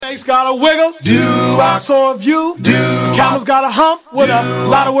Snakes got a wiggle, so have you. Camel's got a hump with a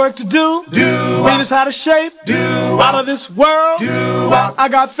lot of work to do. Venus had a shape out of this world. I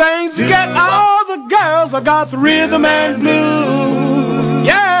got things to get all the girls. I got the rhythm and blues.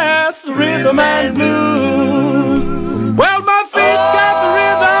 Yes, the rhythm and blues. Well, my feet's got the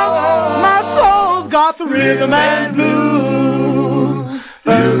rhythm, my soul's got the rhythm and blues.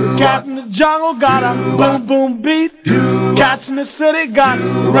 Cat in the jungle got a boom boom beat. Cats in the city got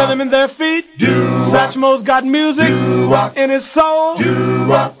rhythm in their feet. Satchmo's got music in his soul.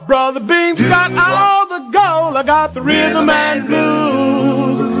 Brother Beam's got all the gold. I got the rhythm and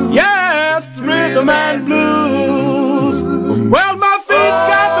blues. Yes, the rhythm and blues. Well, my feet's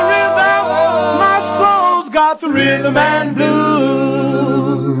got the rhythm, my soul's got the rhythm and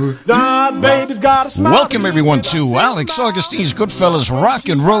blues. The baby's got a smile. Welcome everyone to Alex Augustine's Goodfellas Rock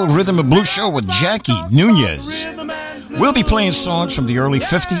and Roll Rhythm and Blues Show with Jackie Nunez. We'll be playing songs from the early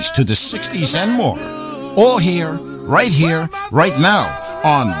 50s to the 60s and more. All here, right now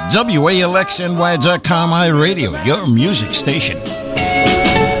on WALXNY.com iRadio, your music station.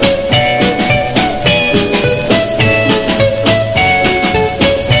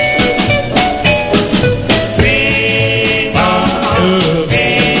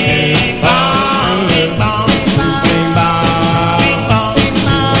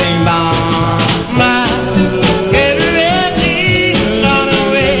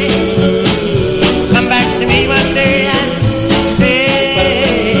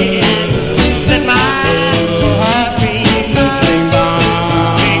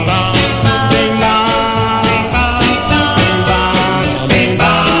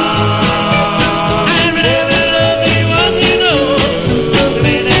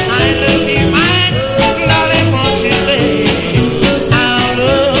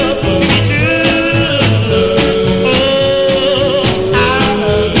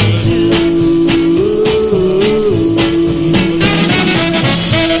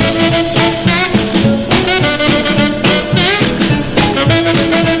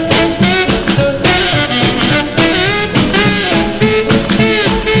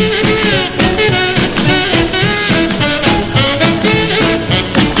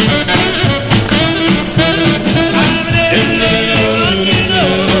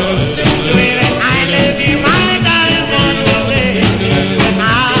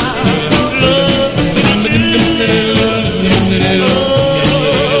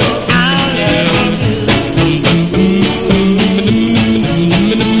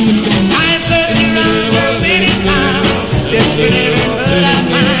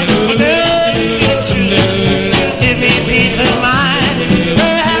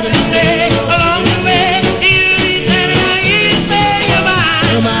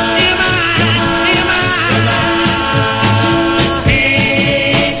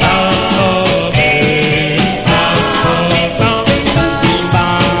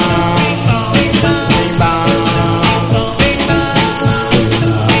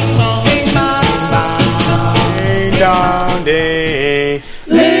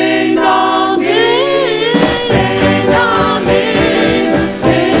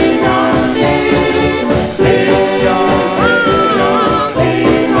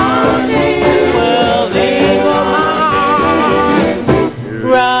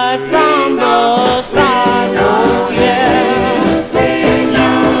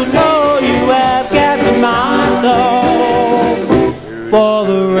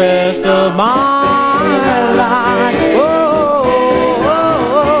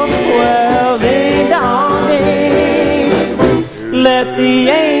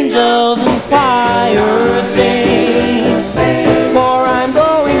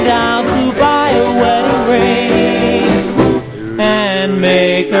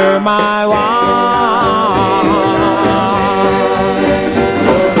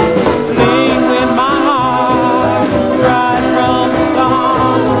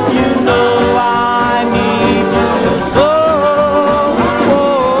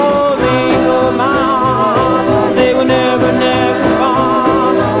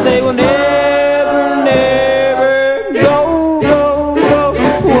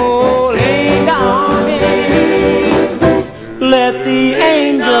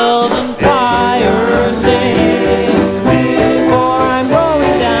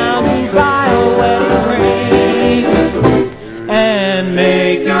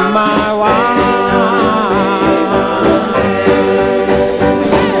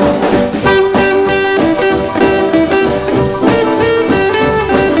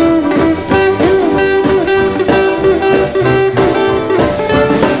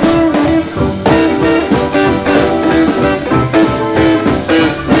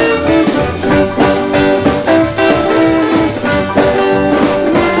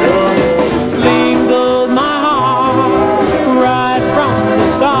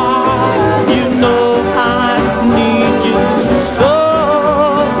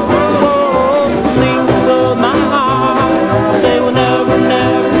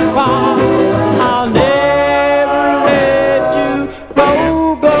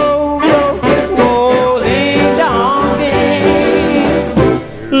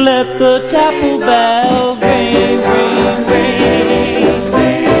 the chapel bells ring, ring, ring,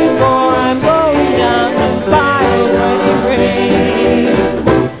 ring, for I'm going down to buy a wedding ring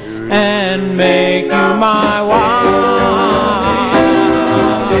and make you my wife.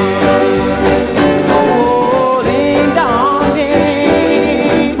 Oh, ding dong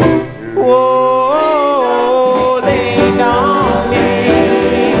ding, whoa, ding dong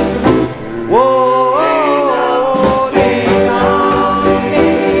ding, whoa, ding dong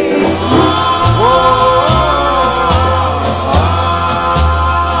ding,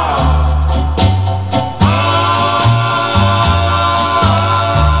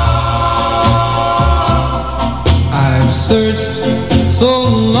 I've searched so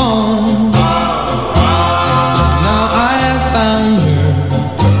long, and now I have found her.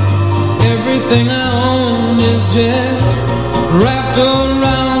 Everything I own is just wrapped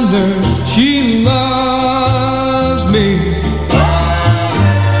around her. She loves me,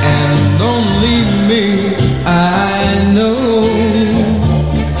 and only me I know.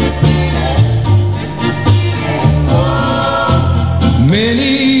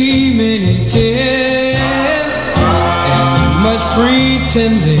 Many, many tears and much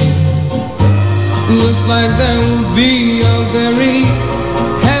pretending. Looks like there will be a very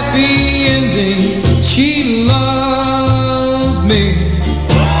happy ending. She loves me,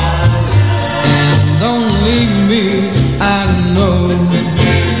 and only me I know.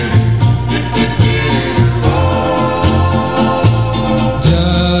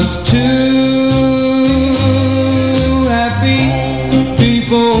 Just two happy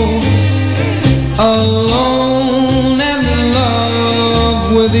people alone and in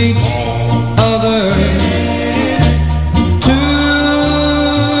love with each other. Two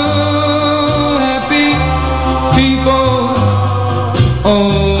happy people.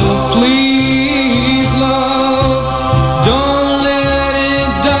 Oh, please, love, don't let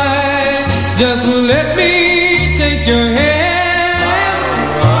it die. Just let me take your hand,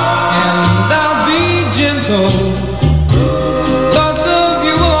 and I'll be gentle. Thoughts of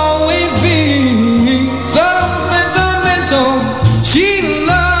you will always be so sentimental. She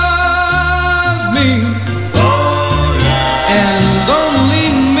loves me, and only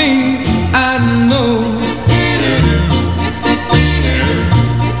me I know.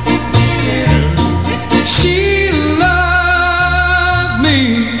 She loves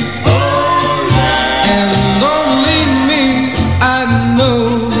me, and only me I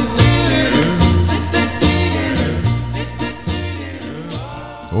know.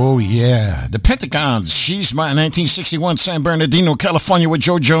 Oh, yeah. The Pentagons. She's my 1961 San Bernardino, California with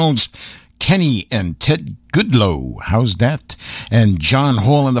Joe Jones, Kenny, and Ted Goodlow. How's that? And John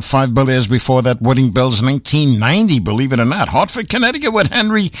Hall and the Five Bells before that. Wedding Bells 1990, believe it or not. Hartford, Connecticut with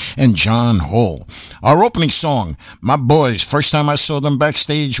Henry and John Hall. Our opening song, my boys. First time I saw them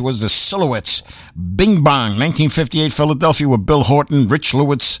backstage was the Silhouettes. Bing Bong, 1958, Philadelphia with Bill Horton, Rich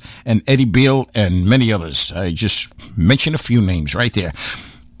Lewis, and Eddie Beale, and many others. I just mentioned a few names right there.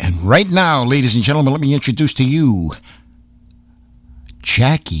 And right now, ladies and gentlemen, let me introduce to you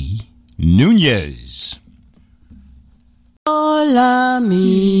Jackie Nunez. Hola,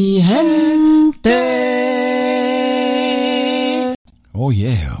 mi gente. Oh,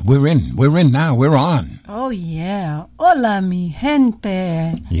 yeah. We're in now. We're on. Oh, yeah. Hola, mi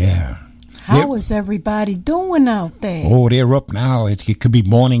gente. Yeah. How is everybody doing out there? Oh, they're up now. It could be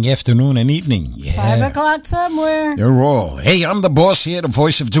morning, afternoon, and evening. Yeah. 5 o'clock somewhere. They're all. Hey, I'm the boss here, the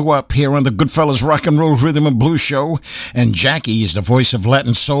voice of doo-wop here on the Goodfellas Rock and Roll Rhythm and Blues Show. And Jackie is the voice of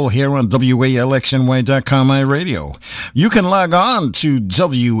Latin Soul here on WALXNY.com iRadio. You can log on to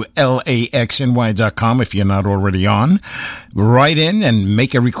WLAXNY.com if you're not already on. Write in and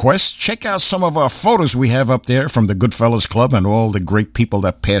make a request. Check out some of our photos we have up there from the Goodfellas Club and all the great people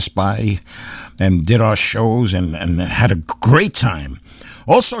that passed by and did our shows and had a great time.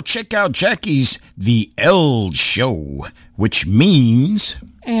 Also, check out Jackie's The L Show, which means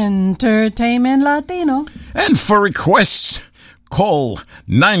Entertainment Latino. And for requests, call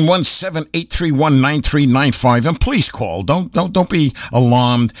 917-831-9395, and please call. Don't be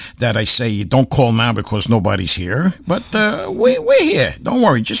alarmed that I say don't call now because nobody's here. But we're here. Don't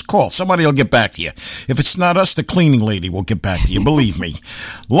worry. Just call. Somebody will get back to you. If it's not us, the cleaning lady will get back to you. Believe me.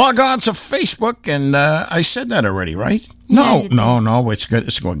 Log on to Facebook, and I said that already, right? No. It's good.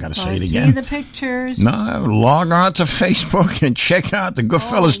 It's good. Got to say it again. See the pictures. No, log on to Facebook and check out the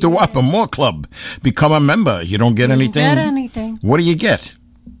Goodfellas Doo-Wop and More Club. Become a member. You don't get anything. Get anything. What do you get?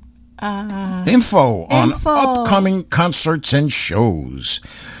 Info on upcoming concerts and shows.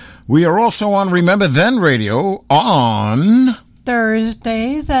 We are also on Remember Then Radio on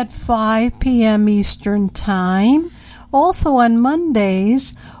Thursdays at 5 p.m. Eastern Time. Also on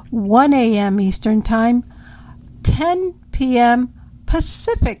Mondays, 1 a.m. Eastern Time, 10 p.m.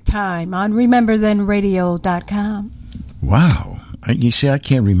 Pacific Time on RememberThenRadio.com. Wow. You see, I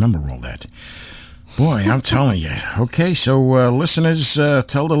can't remember all that. Boy, I'm telling you. Okay, so listeners,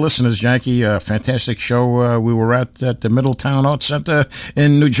 tell the listeners, Jackie, fantastic show we were at the Middletown Arts Center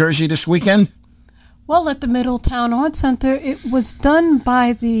in New Jersey this weekend. Well, at the Middletown Arts Center, it was done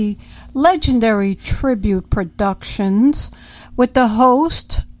by the legendary Tribute Productions with the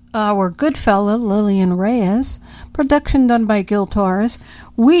host, our good fella, Lillian Reyes. Production done by Gil Torres.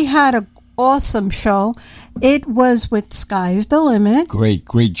 We had an awesome show. It was with Sky's the Limit.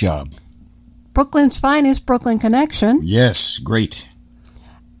 Great job. Brooklyn's finest, Brooklyn Connection. Yes, great.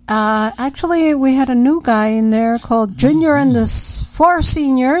 Actually, we had a new guy in there called Junior and the Four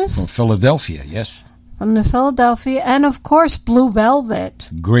Seniors. From Philadelphia, yes. From the Philadelphia. And, of course, Blue Velvet.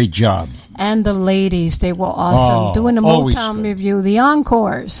 Great job. And the ladies, they were awesome. Doing the Motown review, the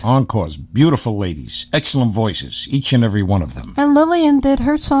encores. Encores. Beautiful ladies. Excellent voices, each and every one of them. And Lillian did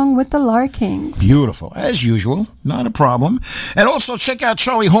her song with the Larkings. Beautiful. As usual. Not a problem. And also check out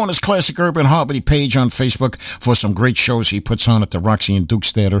Charlie Horner's Classic Urban Harmony page on Facebook for some great shows he puts on at the Roxy and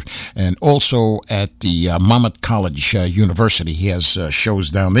Dukes Theater and also at the Monmouth College University. He has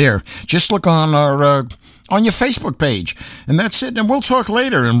shows down there. Just look on our... on your Facebook page. And that's it. And we'll talk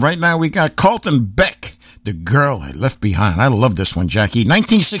later. And right now we got Carlton Beck, The Girl I Left Behind. I love this one, Jackie.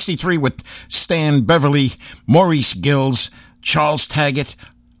 1963 with Stan Beverly, Maurice Gills, Charles Taggart.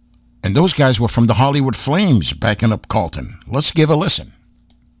 And those guys were from the Hollywood Flames backing up Carlton. Let's give a listen.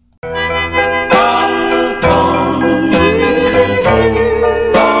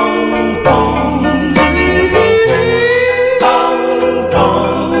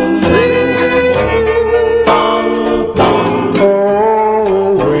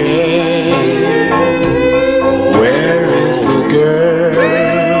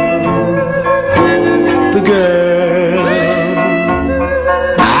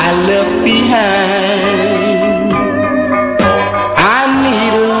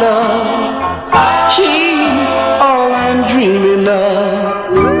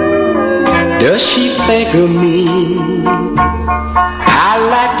 Think of me, I'd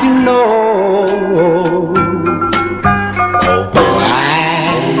like to know. Oh,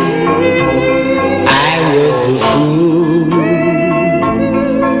 I was the fool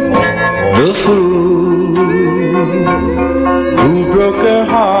who broke her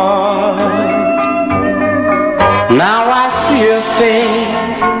heart. Now I see her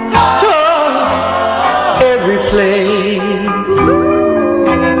face, every place.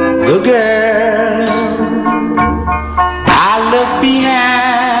 The girl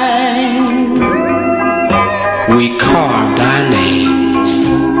behind, we carved our names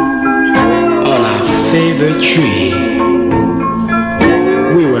on our favorite tree.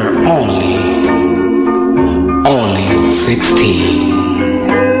 We were only 16.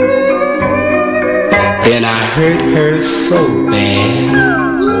 Then I hurt her so bad.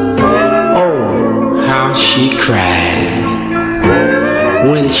 Oh, how she cried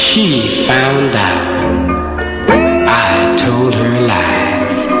when she found out I told her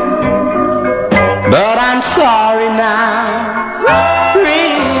lies. But I'm sorry now,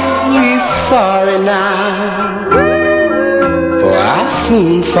 really sorry now, for I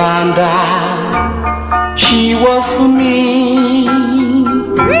soon found out she was for me.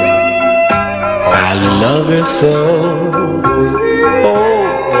 I love her so, oh,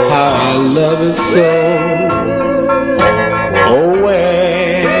 how I love her so. Oh,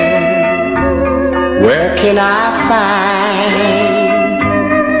 where can I find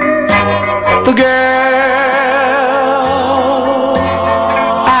the girl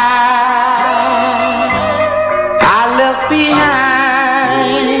I left behind?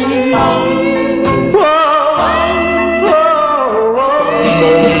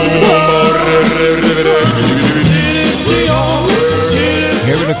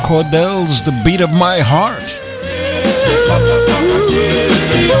 Here are the Cordells, The Beat of My Heart.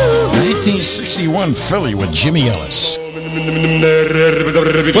 1961 Philly with Jimmy Ellis. Well, the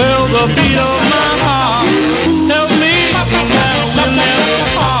beat of my heart tells me that we'll never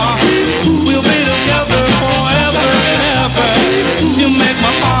part. We'll be together forever and ever. You make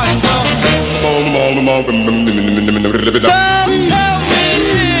my heart go. So tell me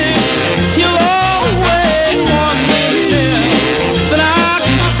you'll always want me there, that I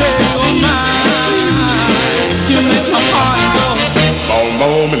can say you're mine. You make my heart go. Boom,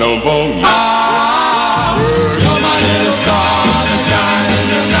 boom, boom, boom. You're my little star that shines in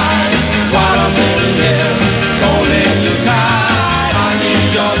the night. While I'm sitting here holding you tight, I need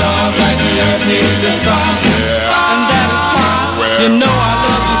your love like the earth needs the sun. And that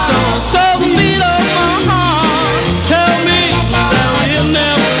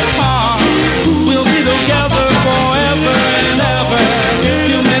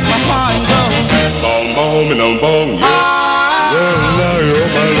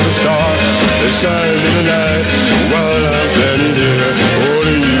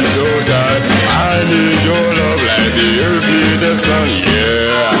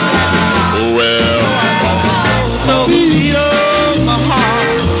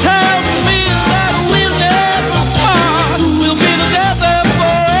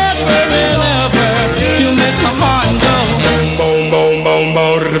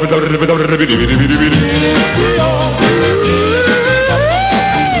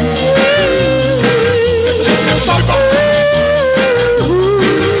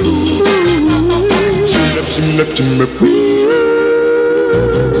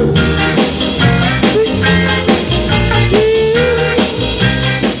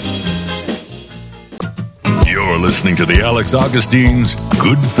listening to the Alex Augustine's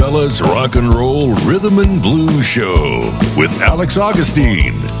Goodfellas Rock and Roll Rhythm and Blues Show with Alex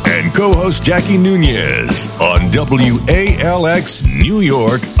Augustine and co-host Jackie Nunez on WALX New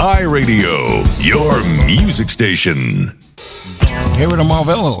York iRadio, your music station. Here are the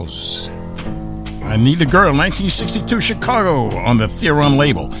Marvellos. I Need a Girl, 1962 Chicago on the Theron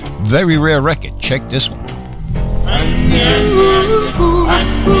label. Very rare record. Check this one.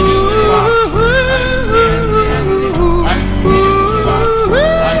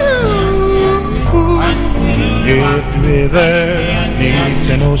 If the river needs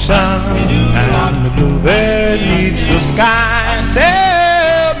an ocean and the bluebird needs the sky,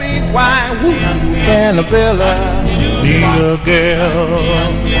 tell me why can a fella need a girl?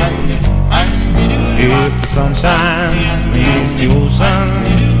 If the sunshine needs the ocean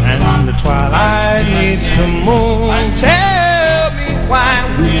and the twilight needs the moon, tell me why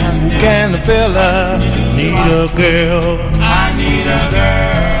can a fella need a girl? I need a girl.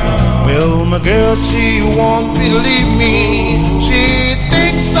 Well, my girl, she won't believe me. She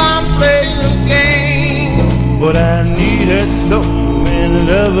thinks I'm playing a game, but I need her so and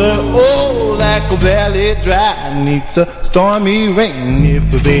love her, oh, like a valley dry needs a stormy rain.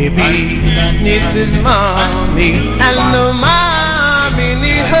 If a baby needs his mommy and the mommy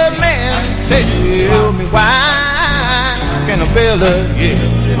need her man, tell me why can a fella need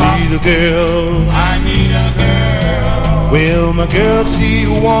a girl? I need a girl. Well, my girl, she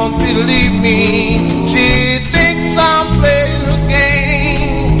won't believe me. She thinks I'm playing a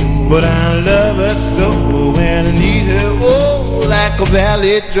game, but I love her so and I need her, oh, like a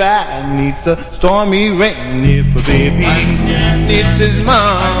valley dry needs a stormy rain. If a baby needs his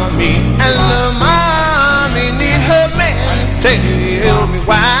mommy and the mommy need her man, tell me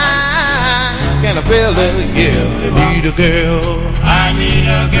why can a fella need a girl? I need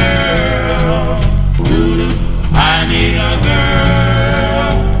a girl. I need a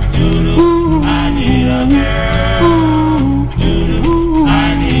girl. I need a girl.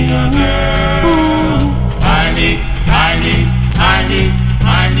 I need a girl.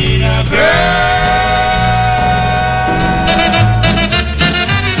 I need a girl.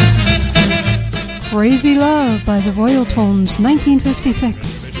 Crazy Love by the Royal Tones,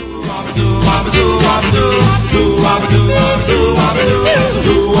 1956.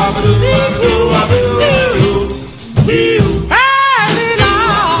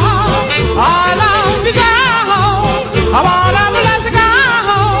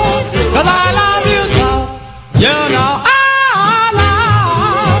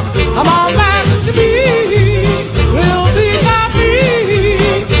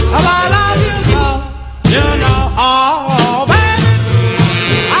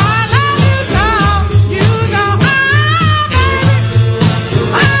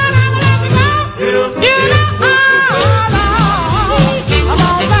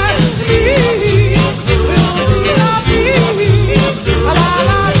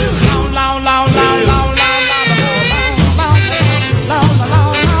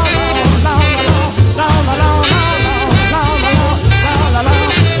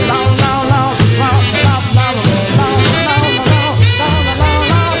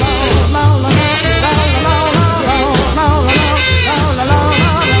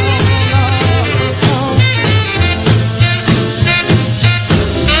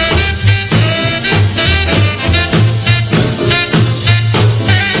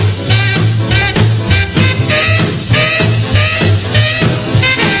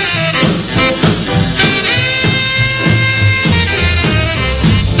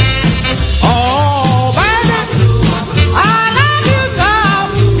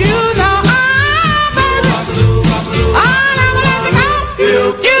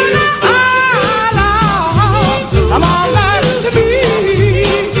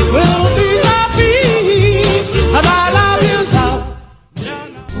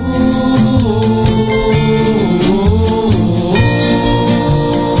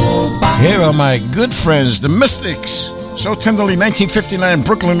 My good friends, the Mystics. So tenderly, 1959,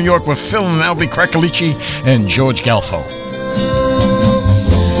 Brooklyn, New York, with Phil and Albie Crackalici and George Galfo.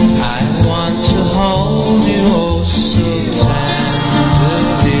 I want to hold you oh so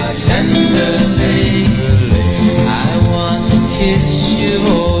tenderly. I want to kiss you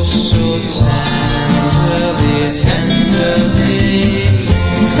oh so tenderly.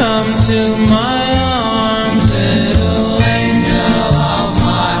 Come to my arms, little angel of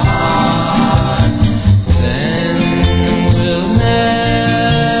my heart. Then we'll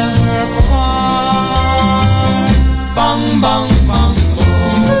never part. Bong, bong, bong, bong.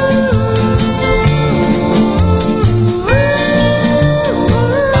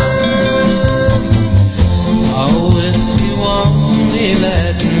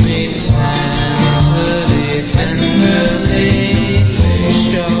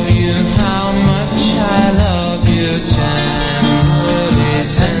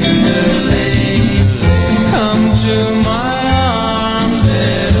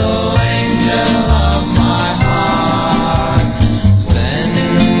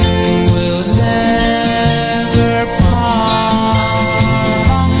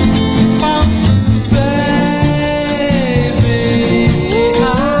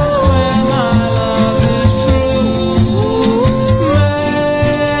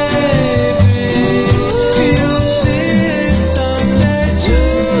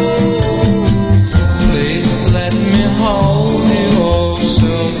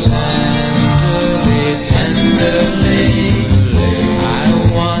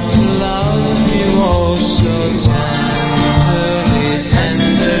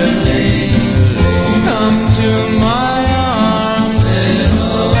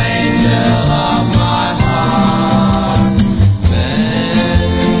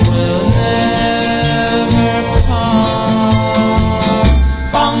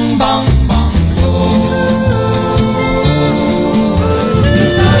 bong, bong,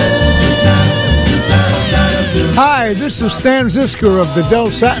 Hi, this is Stan Zisker of the Del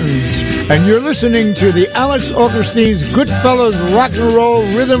Satins, and you're listening to the Alex Augustine's Goodfellas Rock and Roll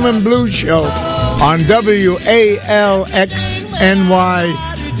Rhythm and Blues Show on WALXNY.com.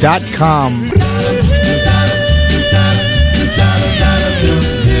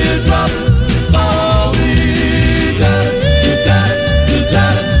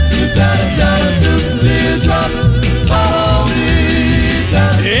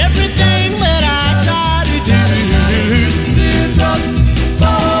 Everything that I try to do,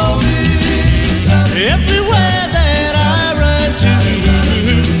 everywhere that I run to,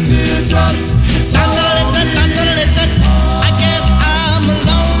 I guess I'm a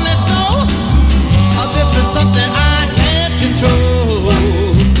lonely soul. Oh, this is something I can't control.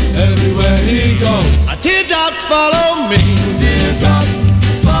 Everywhere he goes, teardrops follow me. Teardrops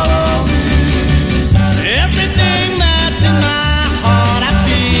follow me. Everything that's in my heart, I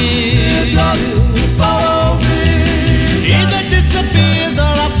feel. Teardrops follow me. Either disappears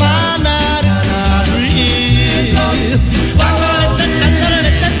or I find out it's not real.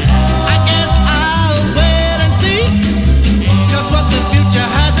 I guess I'll wait and see just what the future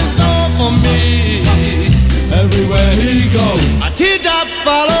has in store for me. Everywhere he goes, teardrops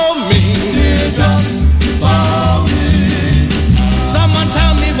follow me. Teardrops follow me. Someone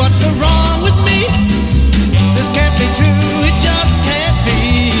tell me what's wrong with me. This can't be true, it just can't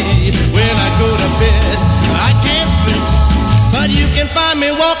be. When I go to bed, I can't sleep, but you can find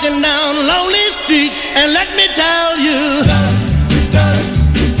me walking down a lonely street. And let me tell you,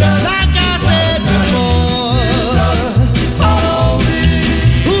 like I said before,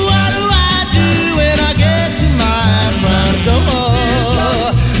 what do I do when I get to my front door?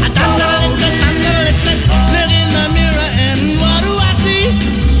 I look in the mirror and what do I see?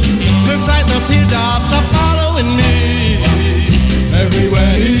 Looks like the teardrops are following me.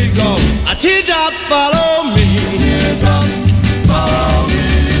 Everywhere he goes, teardrops follow me. Teardrops follow me.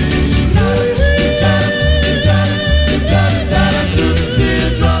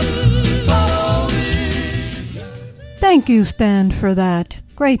 Teardrops follow me. Thank you, Stan, for that.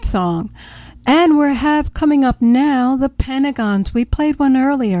 Great song. And we have coming up now the Pentagons. We played one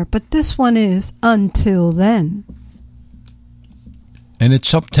earlier, but this one is Until Then. And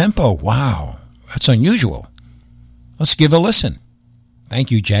it's up-tempo. Wow, that's unusual. Let's give a listen. Thank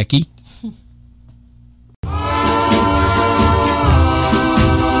you, Jackie.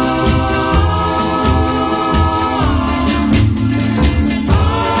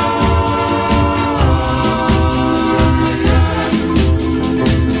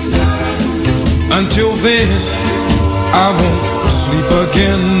 Until then, I won't sleep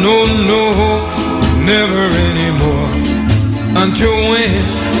again, no, no, never anymore. Until when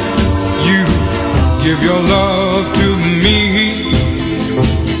you give your love to me.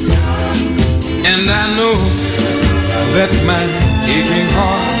 And I know that my aching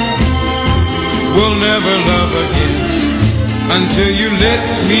heart will never love again until you let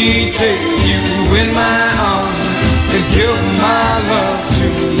me take you in my arms and give my love to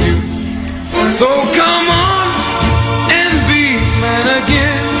you. So come on and be mine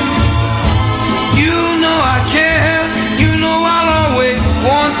again. You know I care. You know I'll always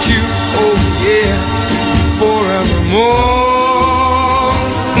want you. Oh yeah, forevermore.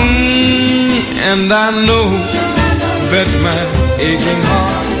 And I know that my aching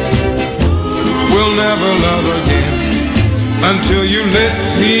heart will never love again until you let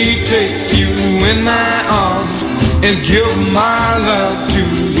me take you in my arms and give my love to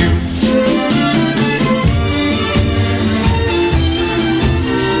you.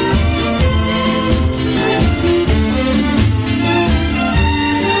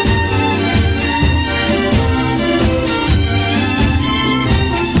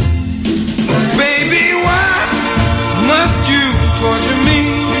 Torture me.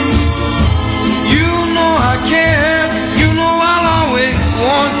 You know I care. You know I'll always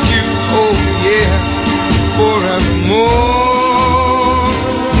want you. Oh yeah, forevermore.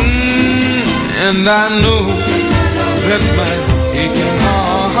 And I know that my aching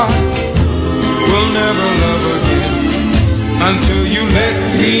heart will never love again until you let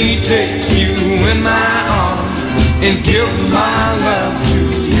me take you in my arms and give my love to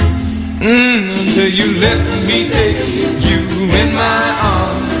you. Until you let me take you in my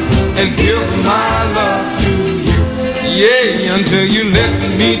arms and give my love to you. Yeah, until you let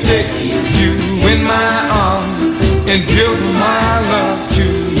me take you in my arms and give my love to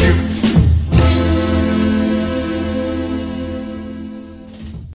you.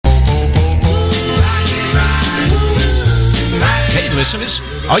 Hey, listeners,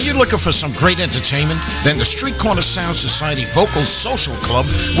 Are you looking for some great entertainment? Then the Street Corner Sound Society Vocal Social Club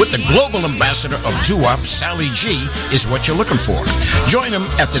with the global ambassador of doo-wop, Sally G, is what you're looking for. Join them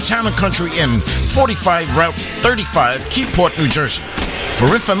at the Town and Country Inn, 45 Route 35, Keyport, New Jersey.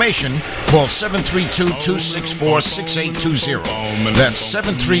 For information, call 732-264-6820. That's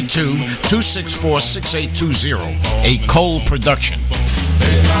 732-264-6820. A Cole production.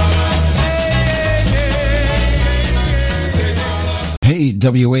 Hey,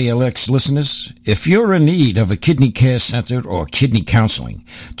 WALX listeners, if you're in need of a kidney care center or kidney counseling,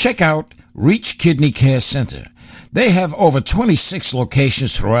 check out Reach Kidney Care Center. They have over 26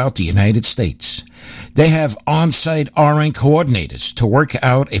 locations throughout the United States. They have on-site RN coordinators to work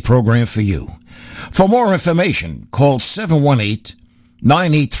out a program for you. For more information, call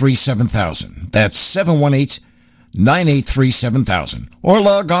 718-983-7000. That's 718-983-7000. Or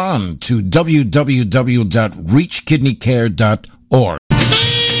log on to www.reachkidneycare.org.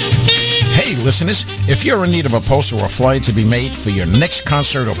 Hey, listeners, if you're in need of a poster or flyer to be made for your next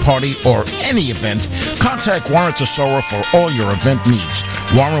concert or party or any event, contact Warren Tesoro for all your event needs.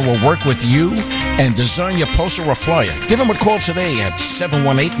 Warren will work with you and design your poster or flyer. Give him a call today at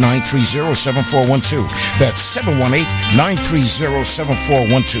 718-930-7412. That's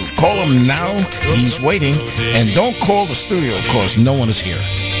 718-930-7412. Call him now. He's waiting. And don't call the studio because no one is here.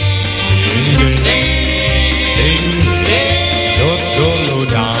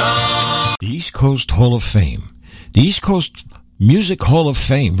 The East Coast Hall of Fame. The East Coast Music Hall of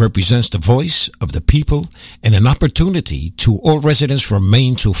Fame represents the voice of the people and an opportunity to all residents from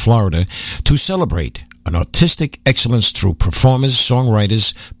Maine to Florida to celebrate an artistic excellence through performers,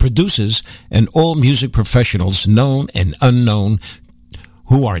 songwriters, producers, and all music professionals known and unknown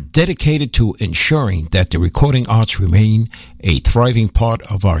who are dedicated to ensuring that the recording arts remain a thriving part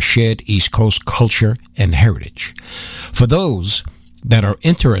of our shared East Coast culture and heritage. For those that are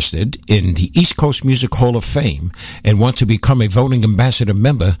interested in the East Coast Music Hall of Fame and want to become a voting ambassador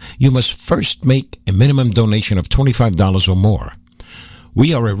member, you must first make a minimum donation of $25 or more.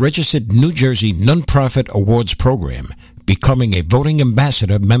 We are a registered New Jersey nonprofit awards program. Becoming a voting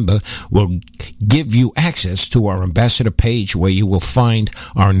ambassador member will give you access to our ambassador page where you will find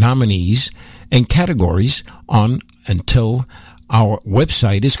our nominees and categories on until our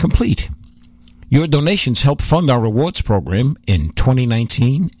website is complete. Your donations help fund our awards program in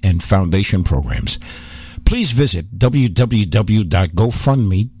 2019 and foundation programs. Please visit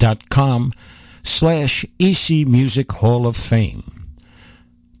www.gofundme.com/EC Music Hall of Fame.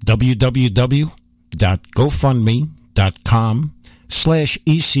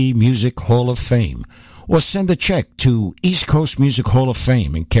 www.gofundme.com/EC Music Hall of Fame. Or send a check to East Coast Music Hall of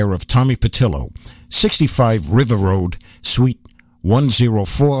Fame in care of Tommy Patillo, 65 River Road, Suite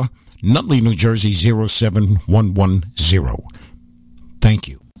 104, Nutley, New Jersey, 07110. Thank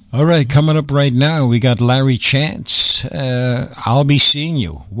you. All right, coming up right now, we got Larry Chance. I'll Be Seeing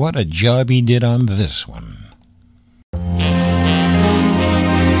You. What a job he did on this one.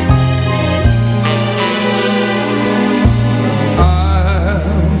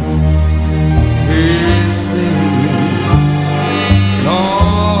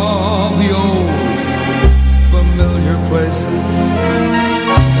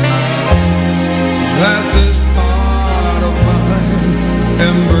 That this heart of mine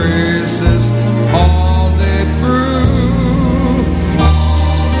embraces all day through.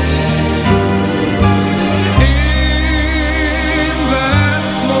 In that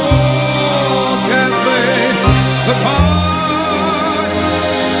small cafe, the park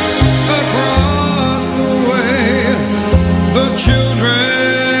across the way, the children's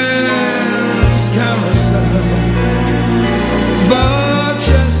carousel, the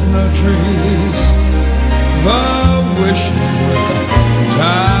chestnut trees, the wishing well,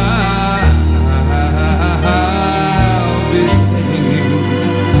 I'll be singing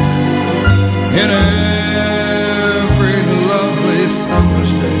in every lovely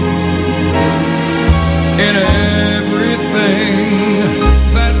summer's day, in everything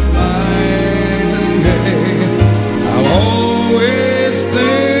that's light and gay. I'll always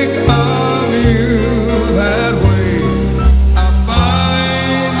think of you that way.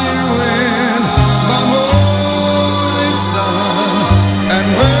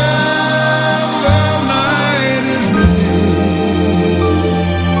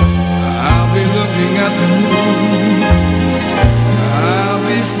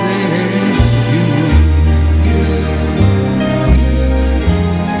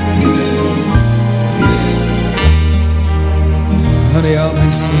 Honey, I'll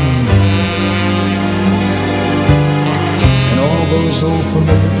be seeing you in all those old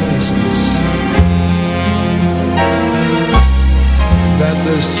familiar places. that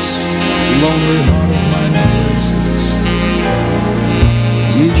this lonely heart of mine embraces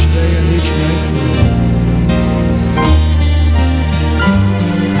each day and each night through.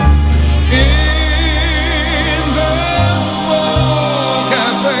 In the small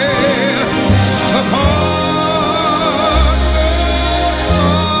cafe, the park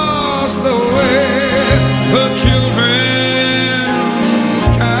across the way, the children's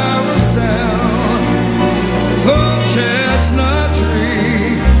carousel, the chestnut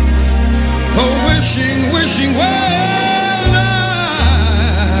tree, the wishing well,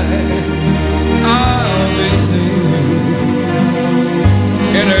 I'll be singing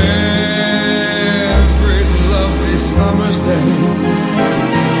in every lovely summer's day,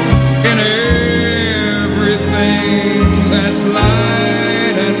 in everything that's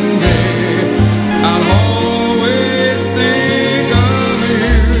light and gay. I'll always think of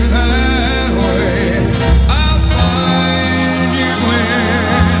you that way. I'll find you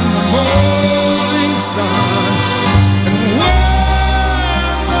in the morning sun, and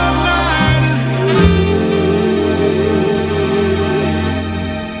when the night is through,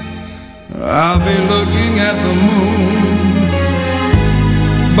 I'll be looking at the moon,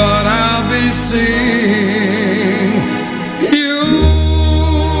 but I'll be seeing you.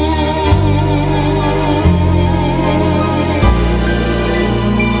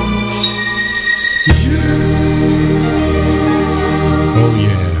 Oh,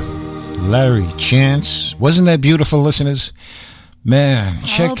 yeah. Larry Chance. Wasn't that beautiful, listeners? Man,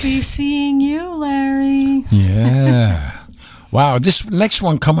 check. I'll be seeing you, Larry. Yeah. Wow, this next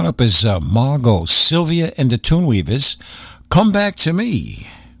one coming up is Margot, Sylvia, and the Toonweavers. Come Back to Me.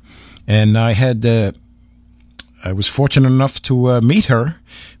 And I was fortunate enough to meet her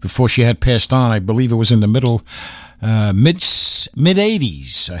before she had passed on. I believe it was in the mid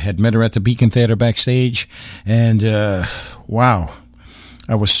 80s. I had met her at the Beacon Theater backstage, and wow,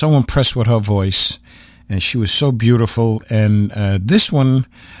 I was so impressed with her voice, and she was so beautiful. And this one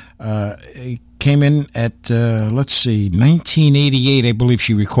came in at 1988. I believe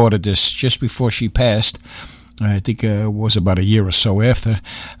she recorded this just before she passed. I think it was about a year or so after.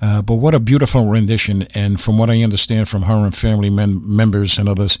 But what a beautiful rendition. And from what I understand from her and family members and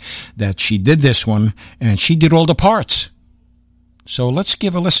others, that she did this one, and she did all the parts. So let's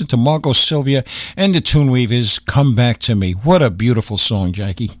give a listen to Margot, Sylvia, and the Toonweavers, Come Back to Me. What a beautiful song,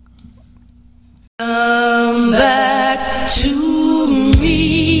 Jackie. Come back to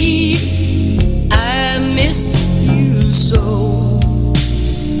me. I miss you so.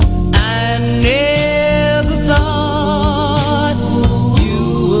 I never thought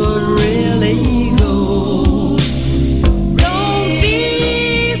you would really go. Don't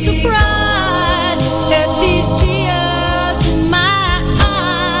be surprised at these tears in my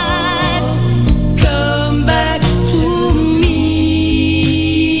eyes. Come back to me.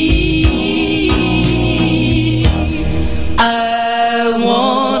 I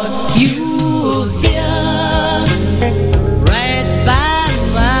want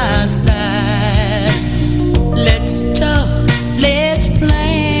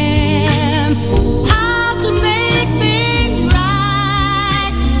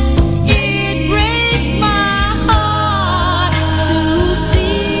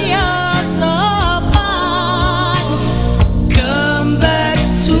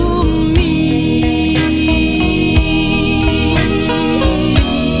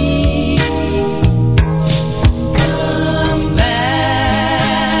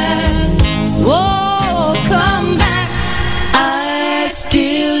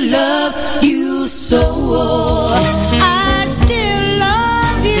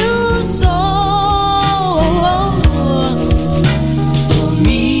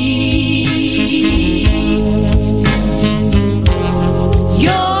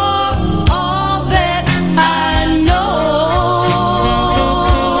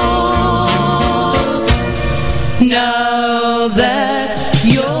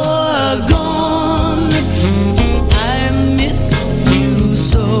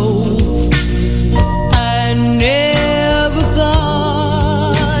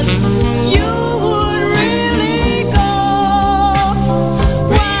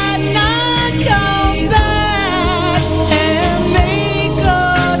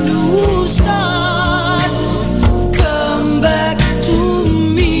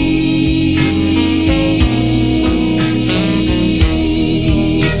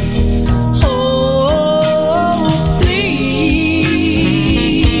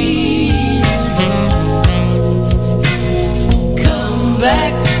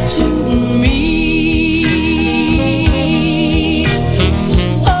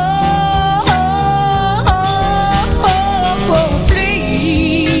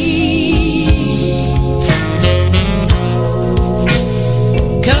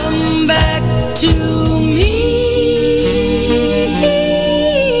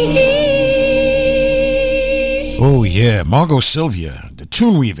Margot Sylvia, the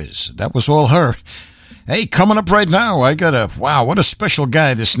Tune Weavers. That was all her. Hey, coming up right now, I got wow, what a special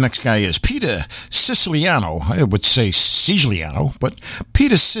guy this next guy is. Peter Siciliano. I would say Siciliano, but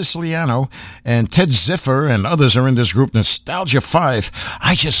Peter Siciliano and Ted Ziffer and others are in this group, Nostalgia 5.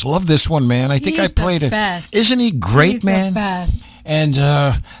 I just love this one, man. I think I played it. Isn't he great, He's man? The best. And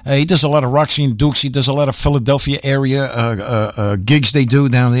he does a lot of Roxy and Dukes. He does a lot of Philadelphia area gigs they do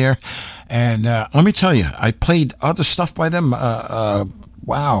down there. And let me tell you, I played other stuff by them.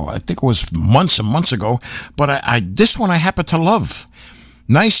 Wow, I think it was months and months ago. But I this one I happen to love.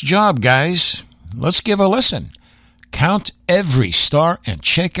 Nice job, guys. Let's give a listen. Count every star and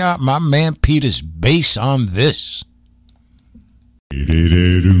check out my man Peter's bass on this.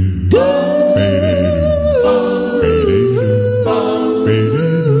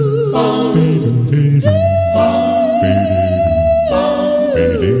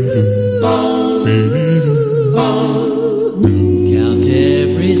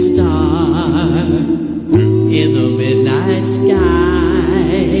 In the midnight sky,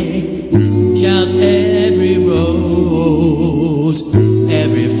 count every rose,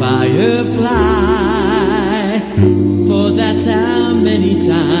 every firefly, for that's how many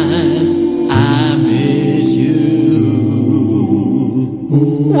times I miss you.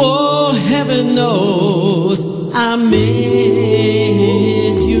 Oh, heaven knows I miss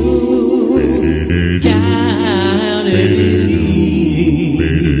you. Count every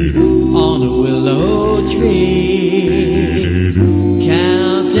leaf on a willow tree,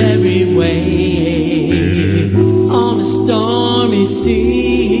 count every wave on a stormy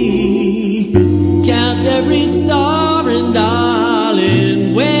sea, count every star, and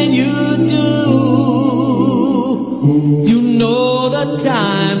darling, when you do, you know the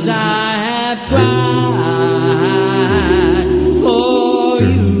times I have cried for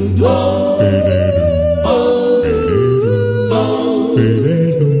you.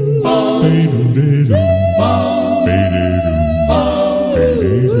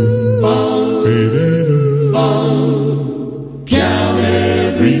 Count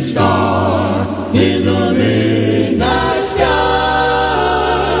every star in the midnight sky,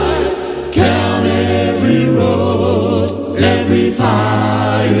 count every rose, every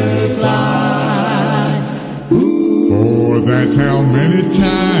firefly. Oh, that's how many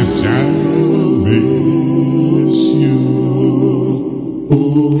times I miss you.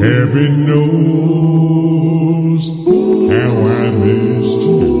 Heaven knows how I missed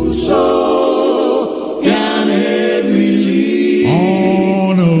you. So count every leaf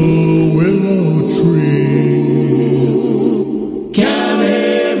on a willow tree, count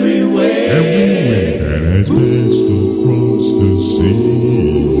every wave that has passed across the sea.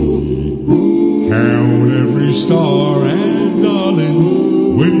 Count every star, and darling,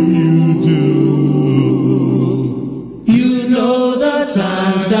 when you do, you know the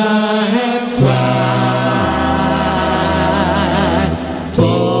times I have cried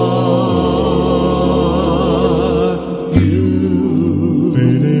for you.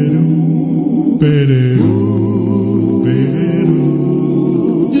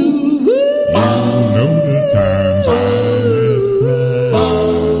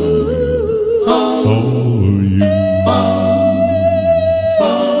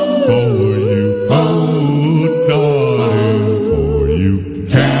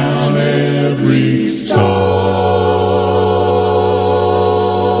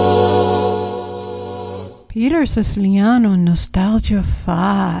 Peter Siciliano, Nostalgia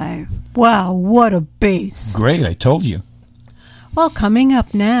 5. Wow, what a bass. Great, I told you. Well, coming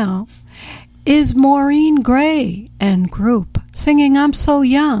up now is Maureen Gray and group singing I'm So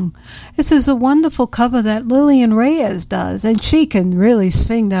Young. This is a wonderful cover that Lillian Reyes does, and she can really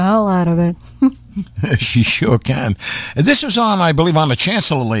sing the hell out of it. She sure can. This was on, I believe, on the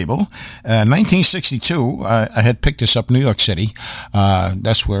Chancellor label, 1962. I had picked this up in New York City.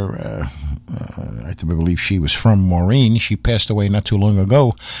 That's where I believe she was from, Maureen. She passed away not too long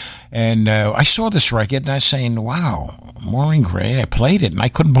ago. And I saw this record, and I was saying, wow, Maureen Gray. I played it, and I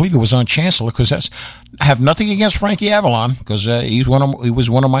couldn't believe it was on Chancellor, because I have nothing against Frankie Avalon, because he was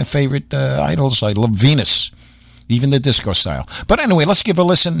one of my favorite idols. I love Venus, even the disco style. But anyway, let's give a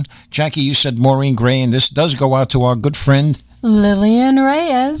listen. Jackie, you said Maureen Gray, and this does go out to our good friend Lillian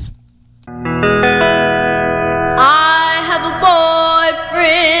Reyes. I have a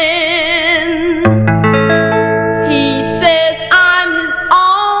boyfriend. He says I'm his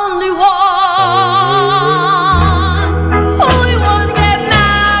only one. We want to get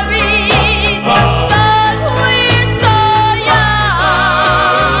married, but we're so young,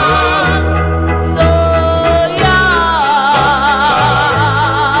 so young.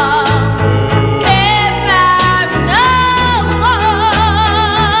 Get married now.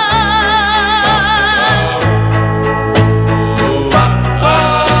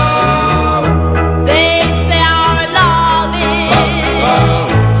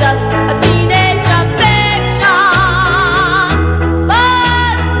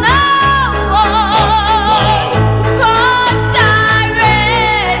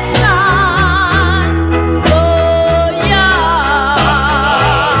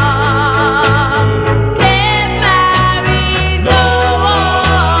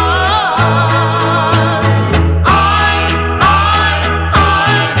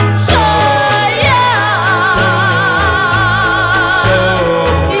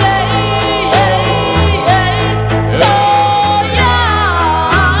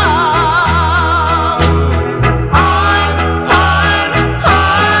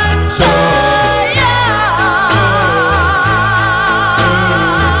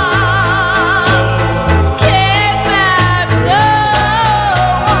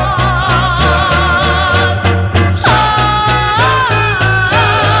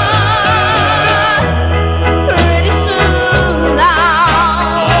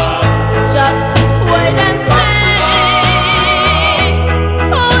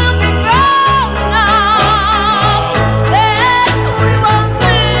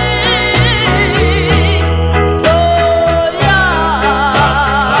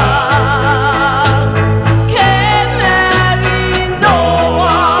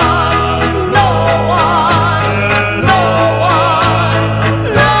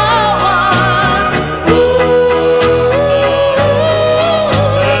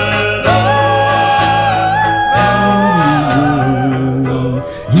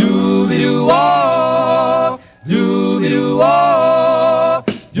 Doo-doo-wah, doo-doo-wah,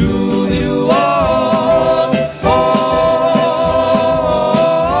 doo-doo-wah.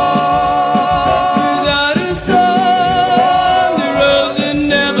 Without a song, the rose would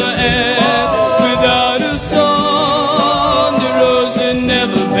never end. Without a song, the rose would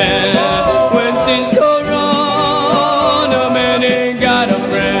never bend. When things go wrong, a man ain't got a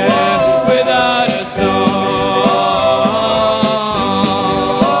friend. Without a song,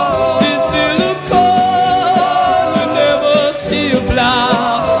 this field of corn will never see a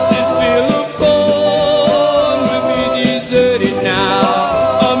plow. This field of corn will be deserted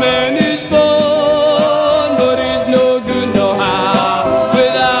now. A man is born, but he's no good no how.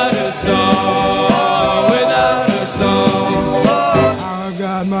 Without a song, without a song. I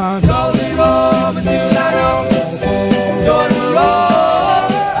got my Josie Rob, but you not know. Jordan Road,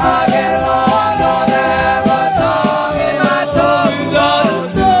 I get along, don't have a song in my soul. Without a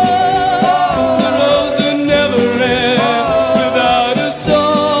song, the rose will never end. Without a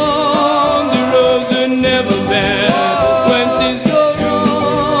song, the rose will never bend. When things go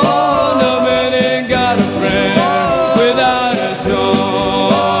wrong, no man ain't got a friend. Without a song,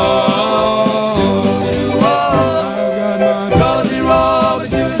 I got my Josie Road, but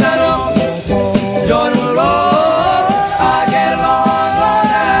you not know. Jordan Road, I get along, don't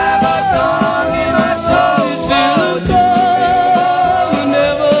have a song in my soul. This field of corn will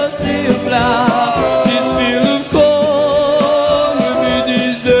never see a plow. This field of corn will be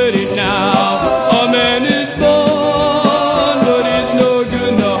deserted now. A man is born, but he's no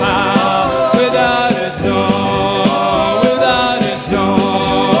good no how. Without a song, without a song,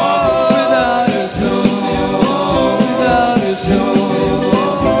 without a song, without a song,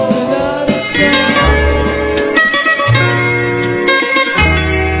 without a song.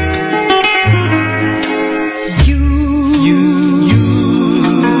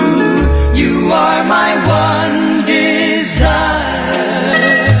 You are my one desire.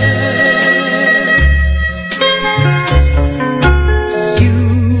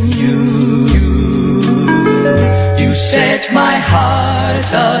 You set my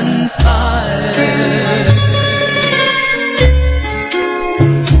heart on fire.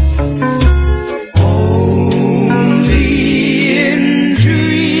 Only in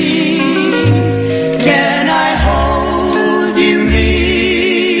dreams can I hold you near.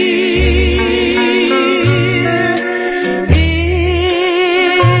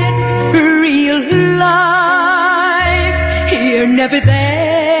 In real life, you're never there.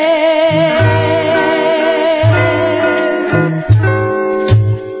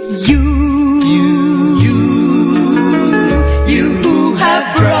 You who have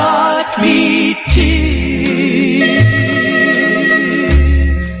brought me tears.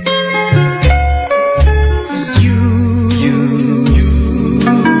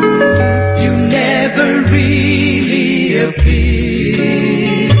 You never really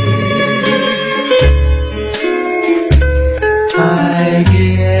appear. I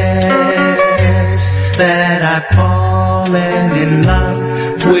guess that I've fallen in love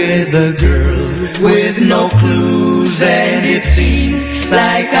with a girl with no clues, and it seems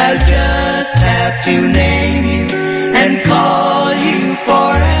like I'll just have to name you and call you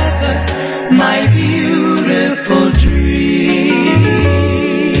forever, my beautiful dream.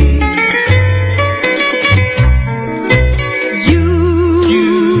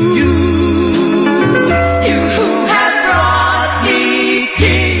 You who have brought me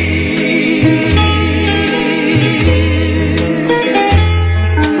tears.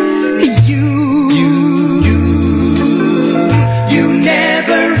 You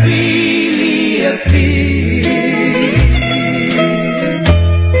never really appear.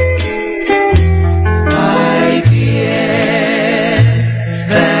 I guess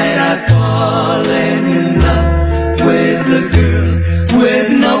that I've fallen in love with a girl with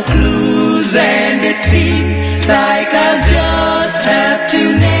no clues, and it seems like I'll just have to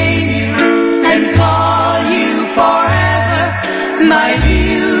name you and call you forever, my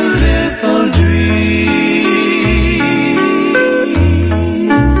beautiful dream.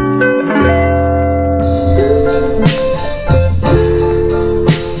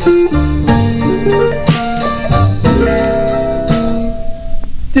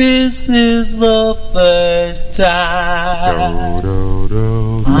 This is the first time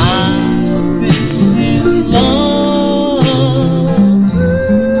I've been in love.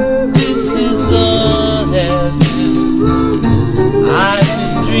 This is the heaven I've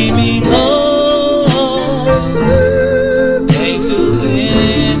been dreaming of. Angels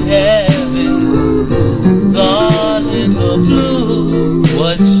in heaven, stars in the blue.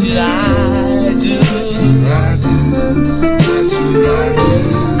 What should I do? What should I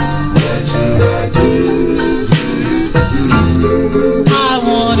do?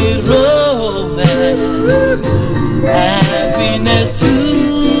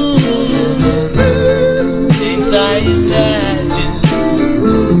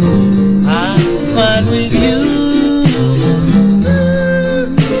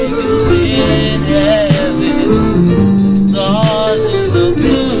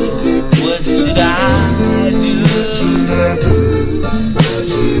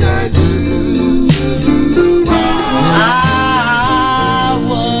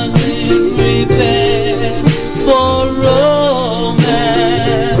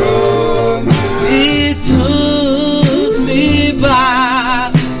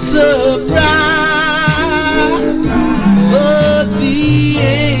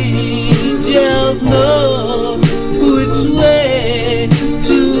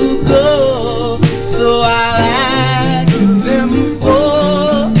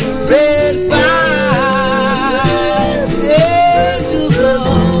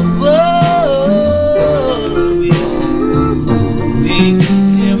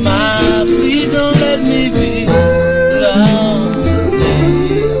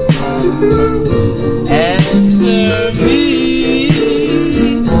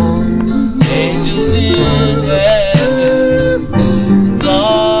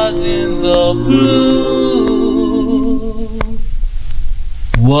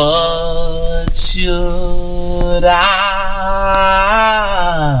 What should I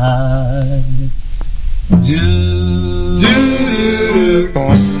do?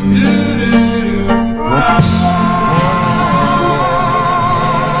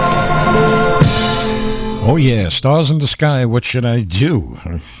 Oh yeah, Stars in the Sky, What Should I Do?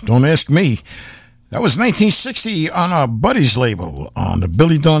 Don't ask me. That was 1960 on our Buddies label, on the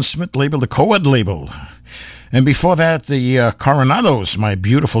Billy Dawn Smith label, the Co-Ed label. And before that, the Coronados, My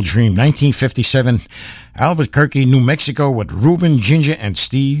Beautiful Dream, 1957, Albuquerque, New Mexico, with Ruben, Ginger, and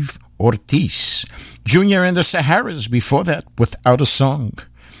Steve Ortiz. Junior and the Saharas, before that, Without a Song.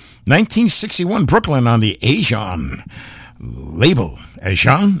 1961, Brooklyn on the Ajan label.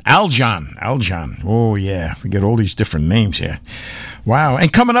 Aljan. Oh, yeah. We get all these different names here. Wow.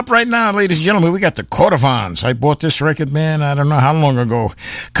 And coming up right now, ladies and gentlemen, we got the Cordovans. I bought this record, man, I don't know how long ago.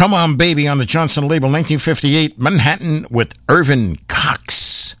 Come On Baby on the Johnson label, 1958, Manhattan with Irvin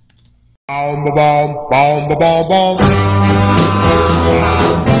Cox.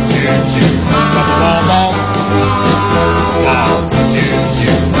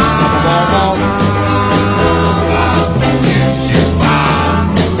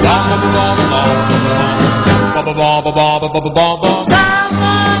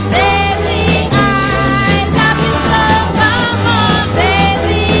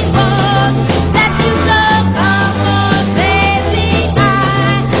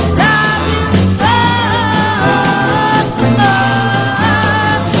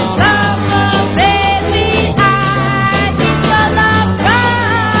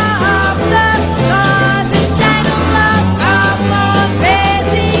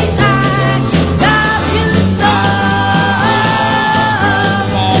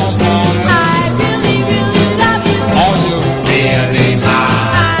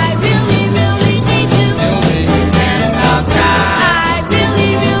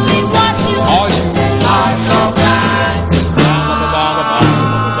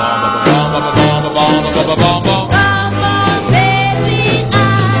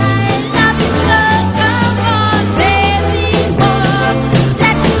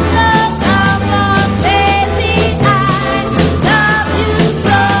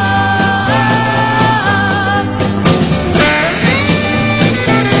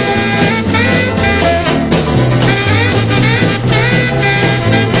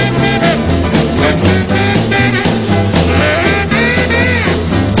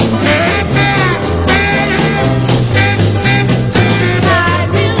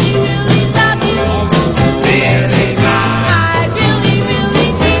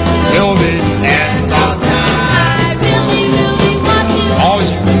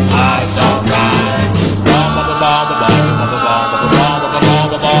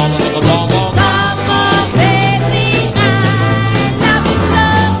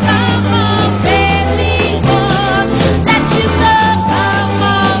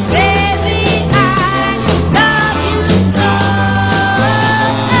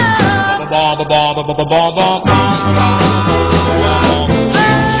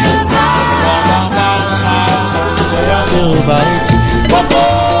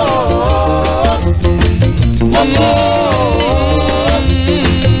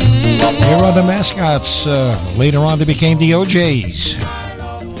 Later on, they became the OJs.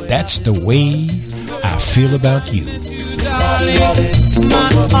 That's the way I feel about you. My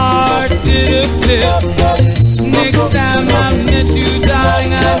heart did a flip. Next time I met you,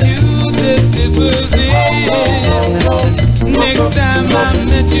 darling, I knew that this was it. Next time I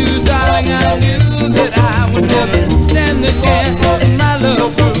met you, darling, I knew that I would never stand the chance in my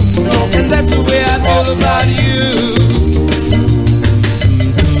love group. And that's the way I feel about you.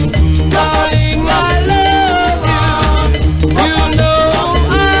 Darling, I love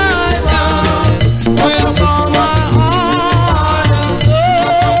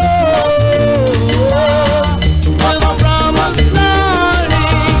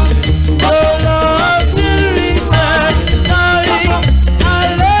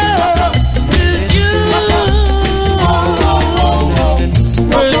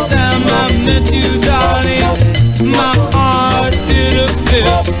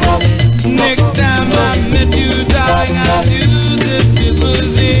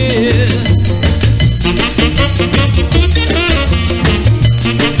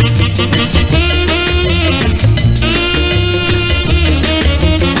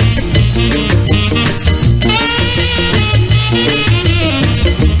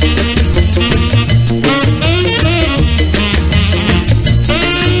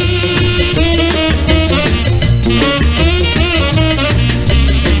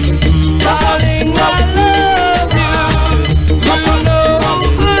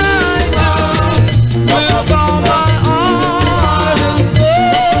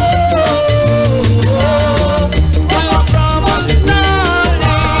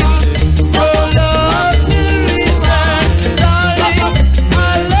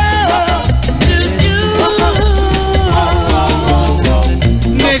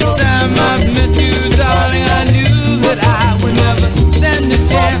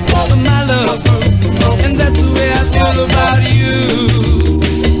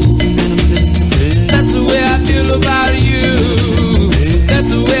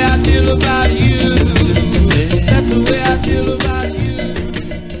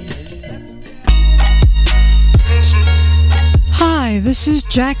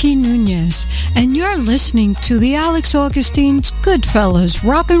Jackie Nunez, and you're listening to the Alex Augustine's Goodfellas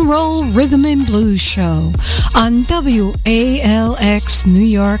Rock and Roll Rhythm and Blues Show on WALX New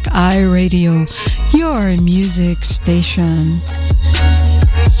York iRadio, your music station.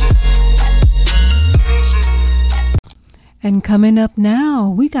 And coming up now,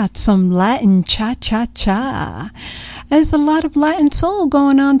 we got some Latin cha-cha-cha. There's a lot of Latin soul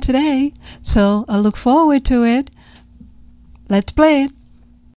going on today, so I look forward to it. Let's play it.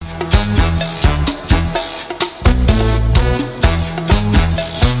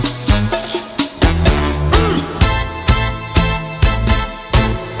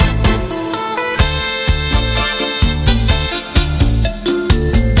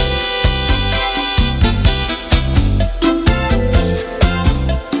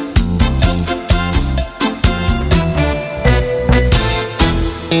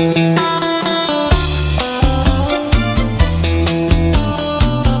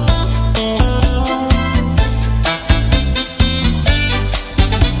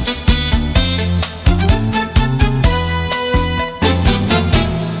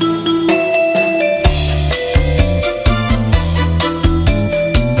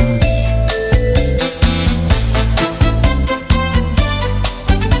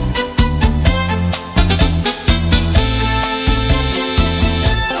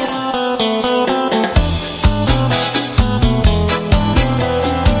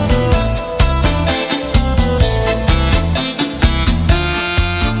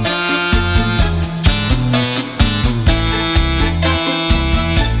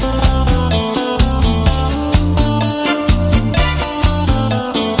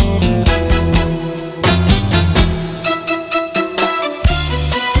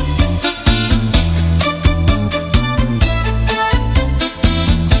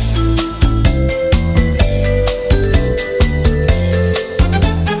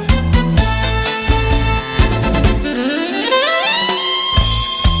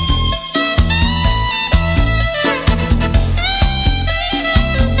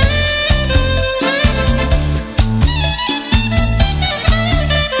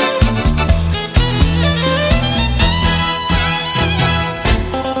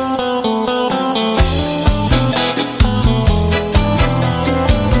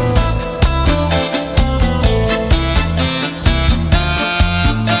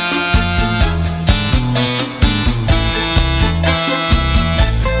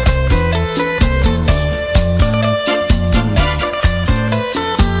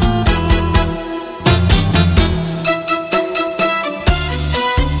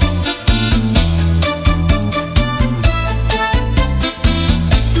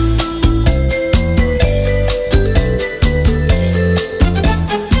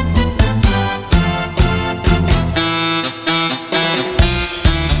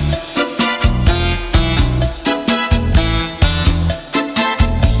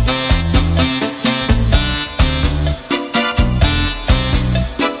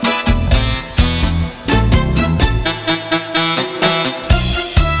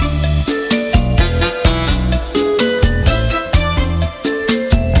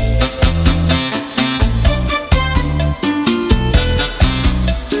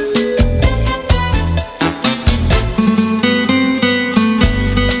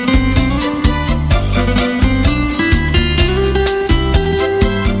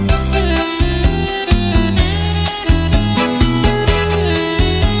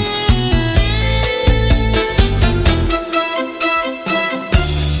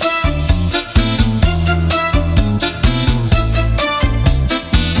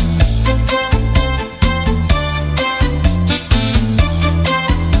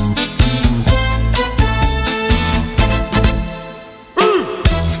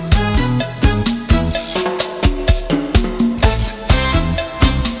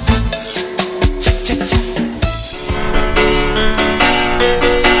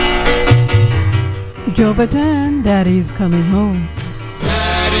 Joe Bataan, Daddy's coming home.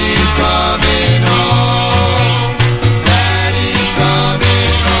 Daddy's coming home. Daddy's coming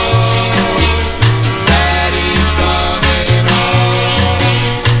home. Daddy's coming home.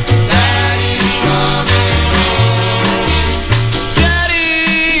 Daddy's coming home.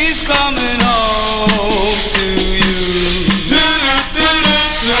 Daddy's coming home to you.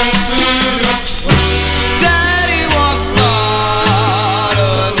 Daddy wants to start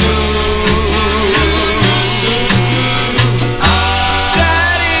anew.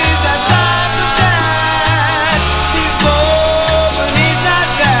 Daddy's that type of dad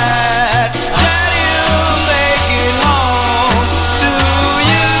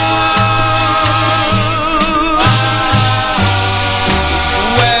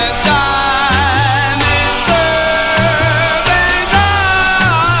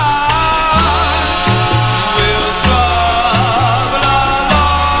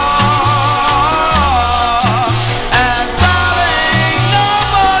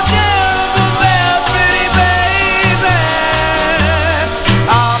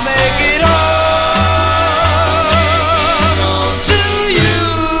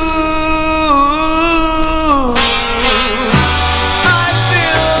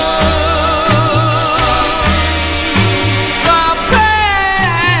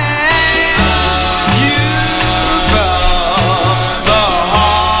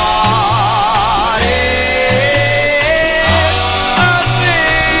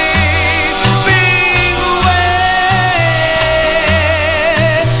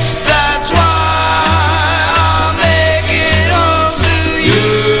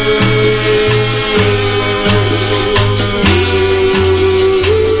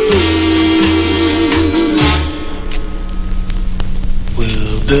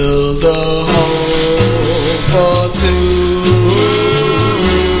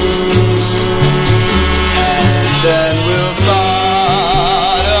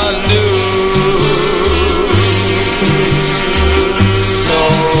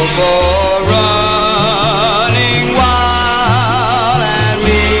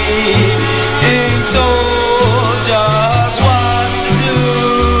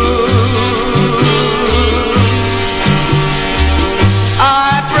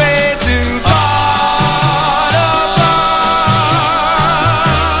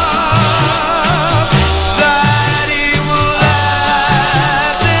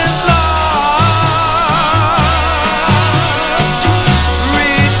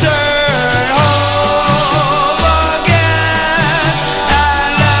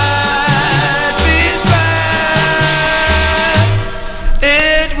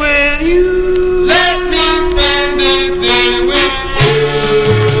you. Let me spend this day with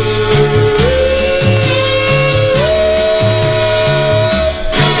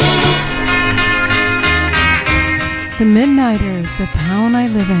The Midnighters, the town I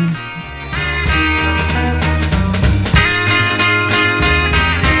live in.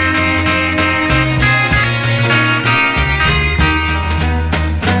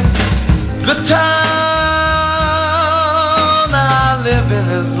 The town I live in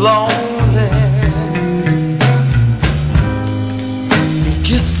is lonely. It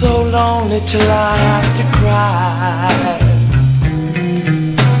gets so lonely till I have to cry.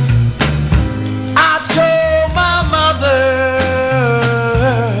 I told my mother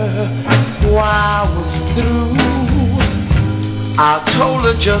why I was through. I told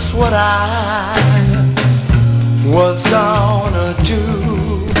her just what I was gonna do.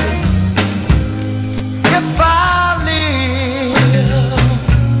 If I live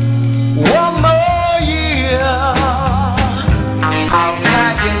one more year, I'm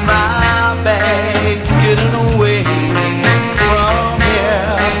packing my bags, getting away from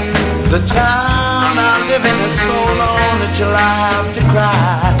here. The town I live in is so lonely till I have to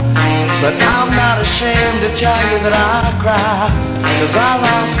cry. But I'm not ashamed to tell you that I cry, 'cause I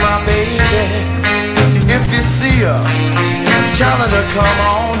lost my baby. If you see her, tell her to come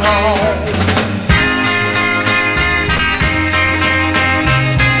on home.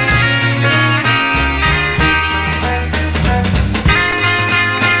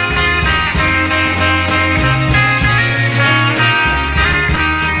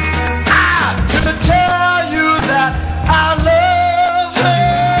 To tell you that I love her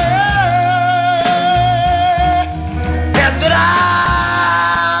and that I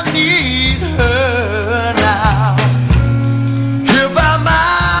need her now. Here by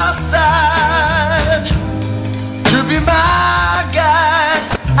my side to be my guide.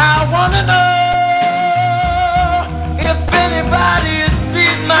 I wanna know if anybody has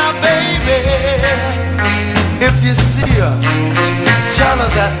seen my baby. If you see her, tell her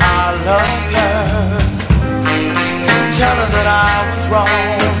that I love her. Tell her that I was wrong.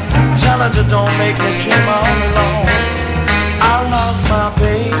 Tell her that don't make me dream all alone. I lost my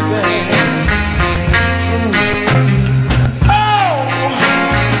baby. Oh,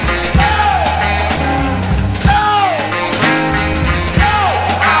 oh, oh, oh.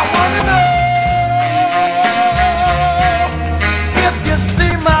 I wanna know if you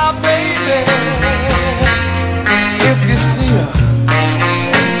see my baby. If you see her,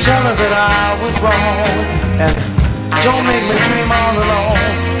 tell her that I was wrong. And don't make me dream all alone,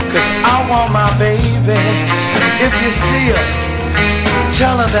 'cause I want my baby. If you see her,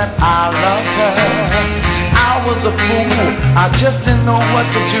 tell her that I love her. I was a fool, I just didn't know what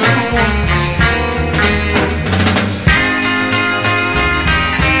to do.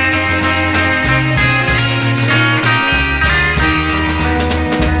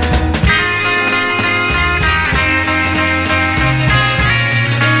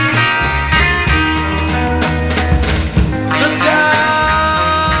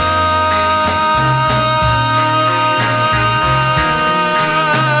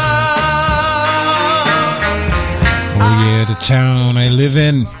 The town I live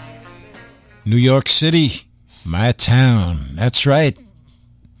in, New York City, my town. That's right.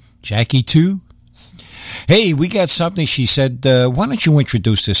 Jackie too. Hey, we got something. She said, why don't you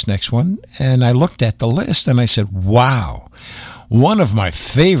introduce this next one? And I looked at the list and I said, wow, one of my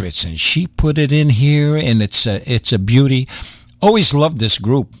favorites. And she put it in here, and it's a beauty. Always loved this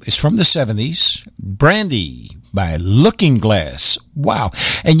group. It's from the 70s. Brandy by Looking Glass. Wow.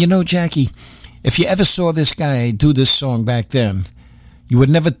 And you know, Jackie, if you ever saw this guy do this song back then, you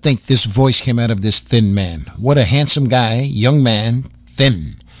would never think this voice came out of this thin man. What a handsome guy, young man,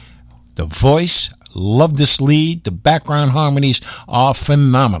 thin. The voice, love this lead. The background harmonies are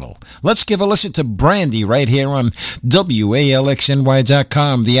phenomenal. Let's give a listen to Brandy right here on WALXNY.com,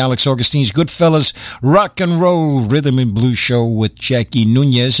 the Alex Augustine's Goodfellas Rock and Roll Rhythm and Blues Show with Jackie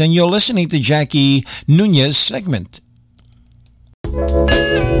Nunez. And you're listening to Jackie Nunez segment.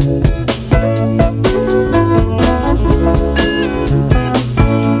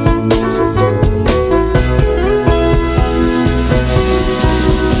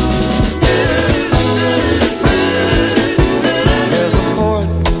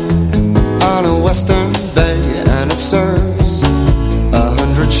 Western Bay, and it serves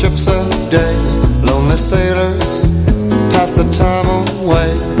 100 ships a day. Lonely sailors pass the time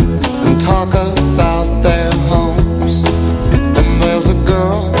away and talk about their homes. And there's a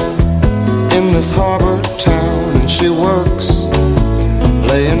girl in this harbor town, and she works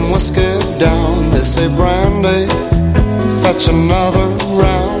laying whiskey down. They say, Brandy, fetch another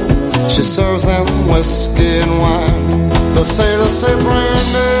round. whiskey and wine. The sailors say,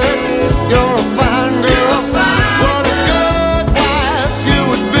 Brandy, you're a fine girl. What a good wife you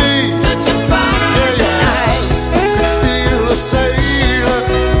would be. Such a fine girl. Yeah, your eyes could steal a sailor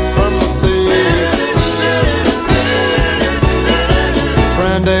from the sea.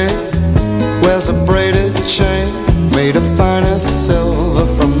 Brandy wears a braided chain made of finest silver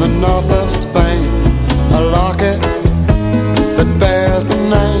from the north of Spain. A locket that bears the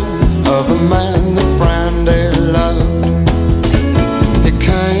name of a man that Brandy loved. He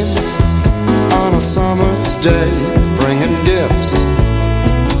came on a summer's day, bringing gifts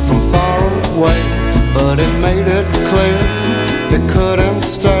from far away, but he made it clear he couldn't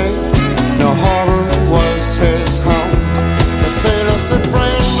stay. No harbor was his home. The sailor said,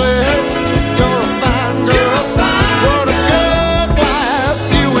 Brandy, you're a fine girl. What a good wife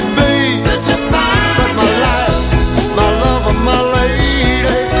you would be. Such a fine. But my life, my love, and my lady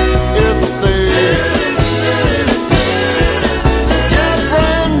is the sea. Yeah,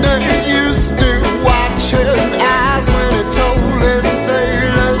 Brandy used to watch his eyes when he told his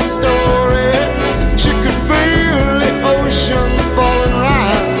sailor story. She could feel the ocean fall and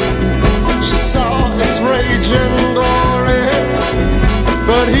rise. She saw its raging glory,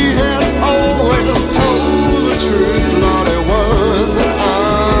 but he had always told the truth. Lord, he was an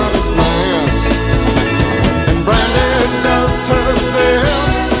honest man, and Brandy does her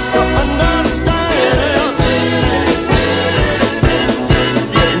best to understand.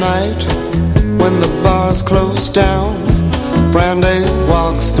 At night, when the bars close down, Brandy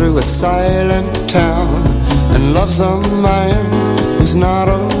walks through a silent town and loves a man who's not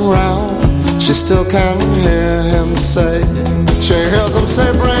around. She still can hear him say, she hears him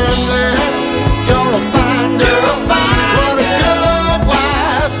say, Brandy, you're a fine girl. What a good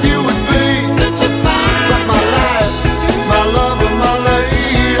wife you would be. Such a fine. But my life, my love, and my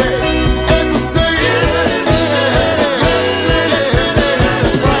lady is the same. Yes, it is.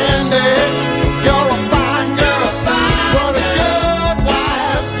 Brandy, you're a fine girl. What a good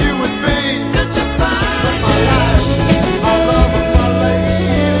wife you would be. Such a fine. But my life, my love, and my lady.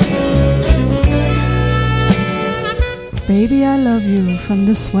 Baby, I love you from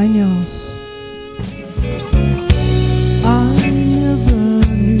the Sueños. I never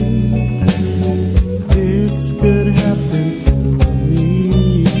knew this could happen to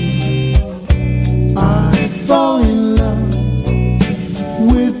me. I fall in love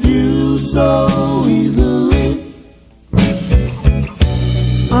with you so easily.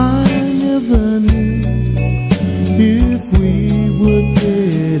 I never knew if we would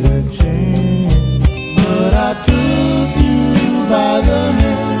get a chance, but I took you by the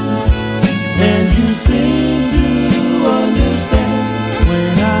hand, and you seemed to understand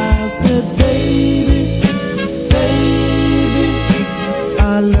when I said, baby, baby, I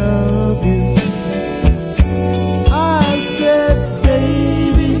love you. I said,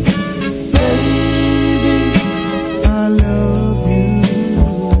 baby, baby, I love you.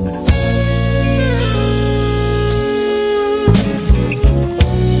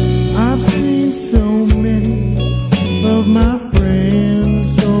 I've seen so many of my friends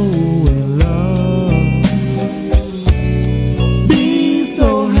so in love, be so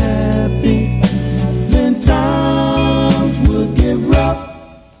happy, then times would get rough.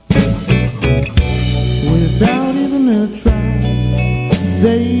 Without even a try,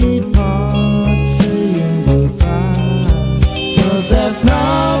 they'd part saying goodbye. But that's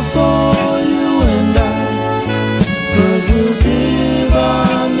not for you and I, 'cause we'll give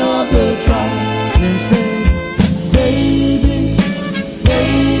another try and say, baby,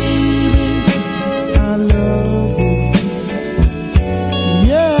 baby, I love you.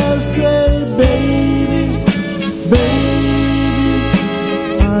 Yeah, say, baby, baby,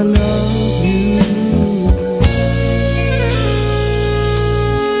 I love you.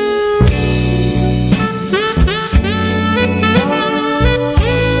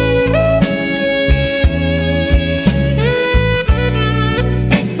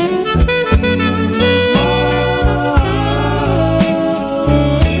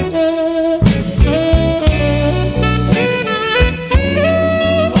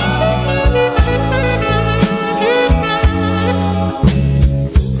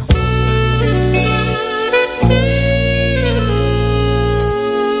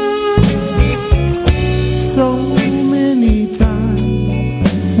 So many times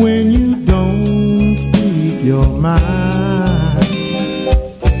when you don't speak your mind,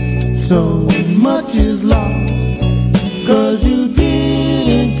 so much is lost 'cause you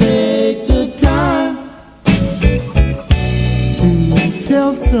didn't take the time to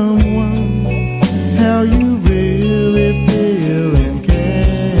tell someone how you really feel and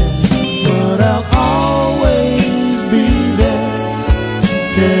care. But I'll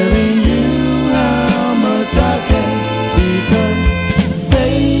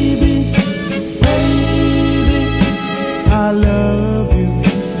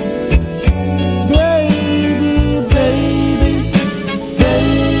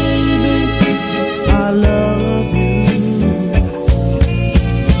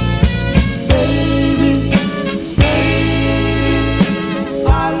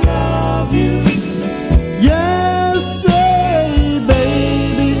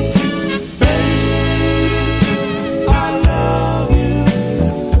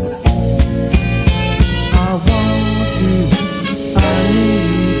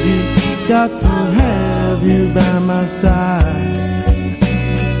got to have you by my side,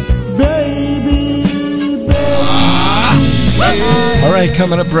 baby, baby. All right,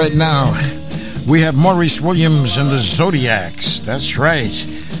 coming up right now, we have Maurice Williams and the Zodiacs. That's right.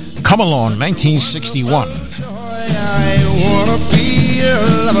 Come Along, 1961. I wanna be your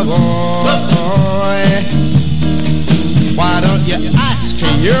lover boy. Why don't you ask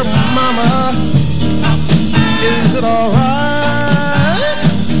your mama? Is it alright?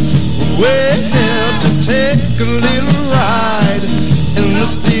 Well, to take a little ride in the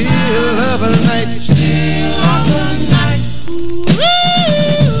still of the night. Still of the night.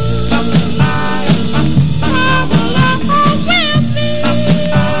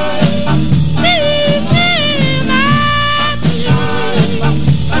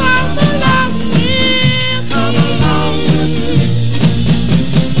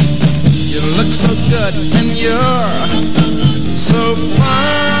 So good and you're so fine.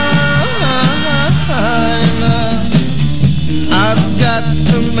 I've got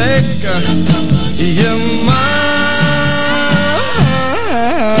to make you mine.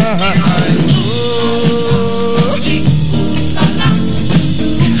 Ooh.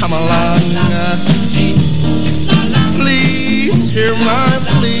 Come along, please hear my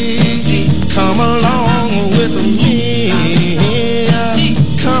plea. Come along with me.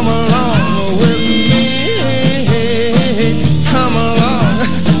 Come along with me. Come along.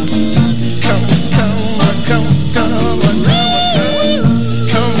 Come, come, come, come, come,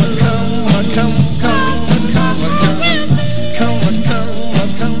 come, come, come,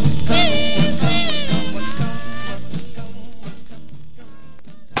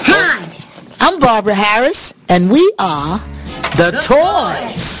 Hi, I'm Barbara Harris, and we are The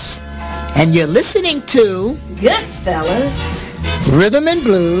Toys. And you're listening to Goodfellas Rhythm and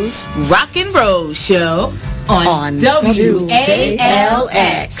Blues Rock and Roll Show on WALX.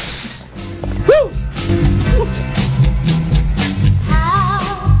 Woo!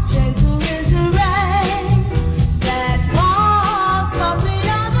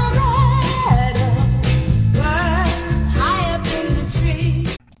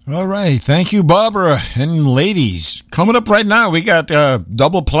 All right, thank you, Barbara. And ladies, coming up right now, we got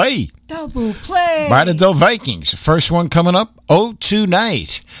double play. Double play. By the Dove Vikings. First one coming up, Oh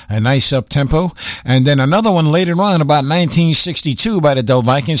Tonight. A nice up-tempo. And then another one later on, about 1962, by the Dove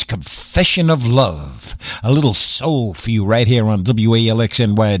Vikings, Confession of Love. A little soul for you right here on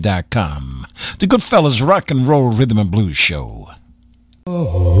WALXNY.com. The Goodfellas Rock and Roll Rhythm and Blues Show.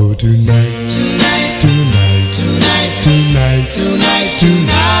 Oh, tonight, tonight, tonight, tonight, tonight, tonight, tonight,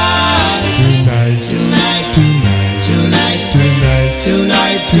 tonight, tonight, tonight, tonight, tonight,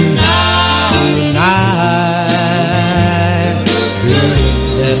 tonight, tonight, tonight.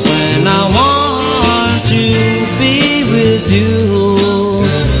 That's when I want to be with you.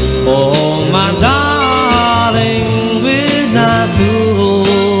 Oh, my darling, without you.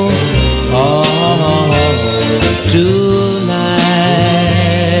 Oh,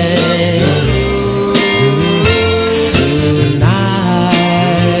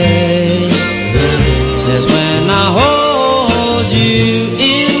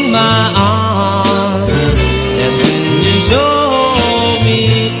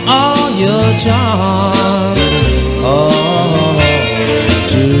 charms, oh,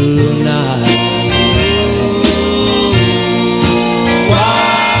 tonight.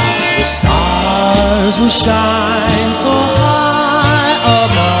 Why the stars will shine so high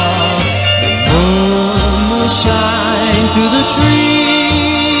above, the moon will shine through the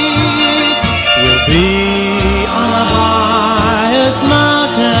trees. We'll be on the highest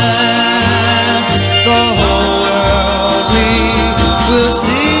mountain, the whole world we will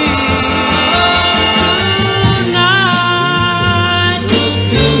see.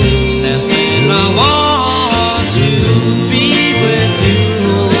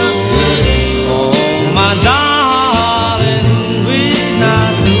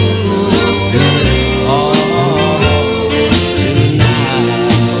 Tonight.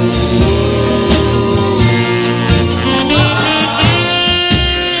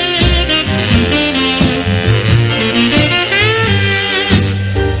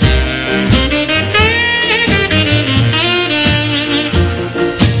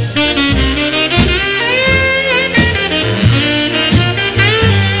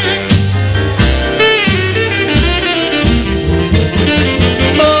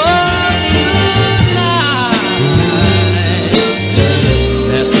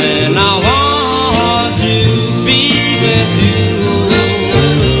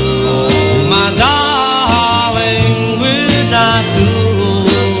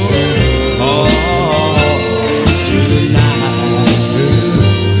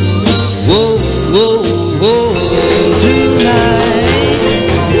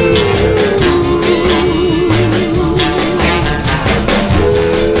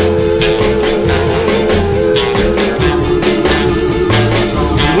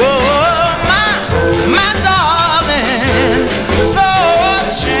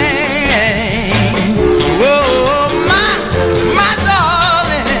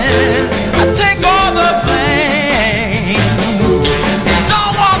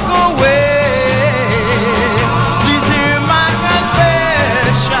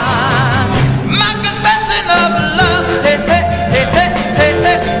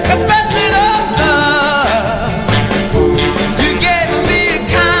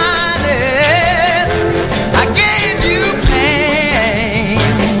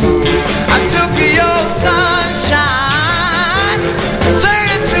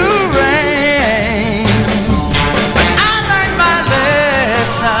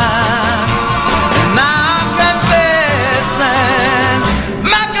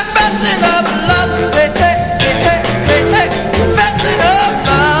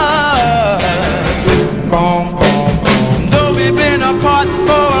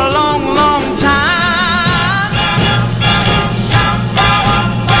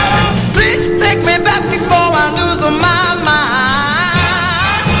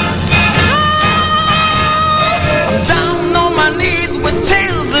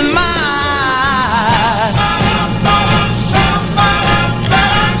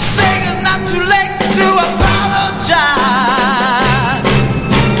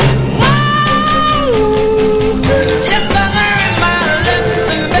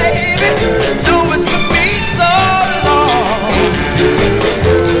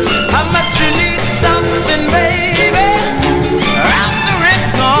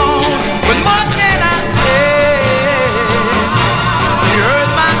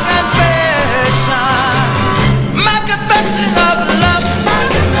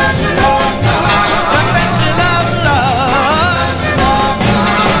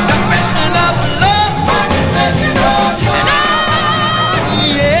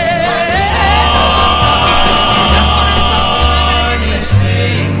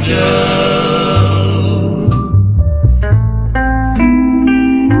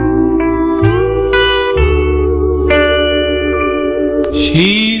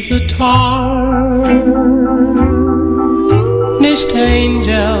 She's a tarnished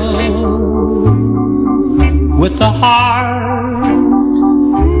angel with a heart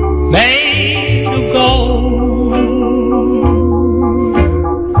made of gold.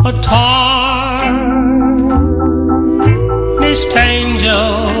 A tarnished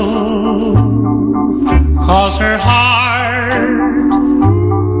angel, 'cause her heart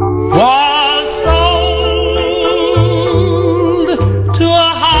was sold to a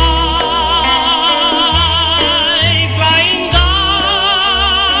high-flying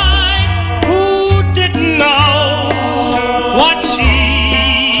guy who didn't know what she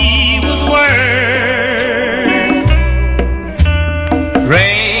was worth.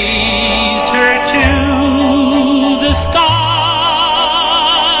 Raised her to the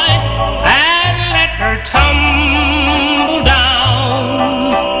sky and let her tumble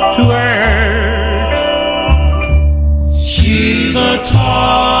down to earth. She's a tarnished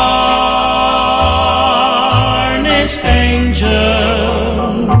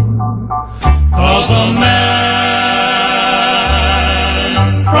angel, 'cause a man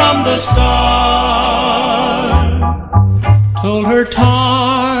from the start told her tarnished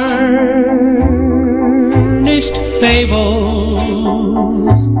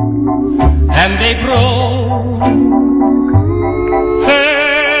fables, and they broke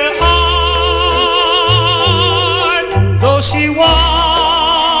her heart, though she once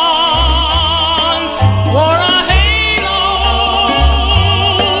wore a halo.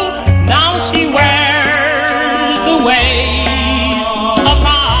 Now she wears the ways of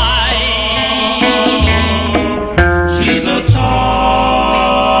life. She's a tarnished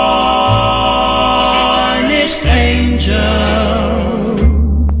angel,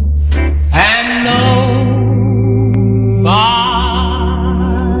 and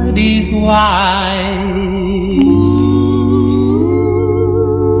nobody's wife.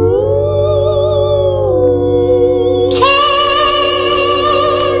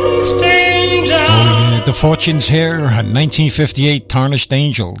 Tarnished angel. The Fortunes here, 1958, Tarnished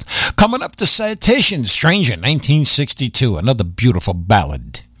Angel. Coming up, the Citation, Stranger, 1962, another beautiful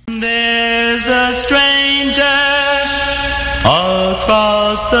ballad. There's a stranger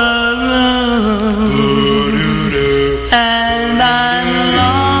across the room, and I'm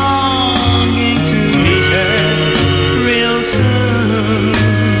longing to meet her real soon.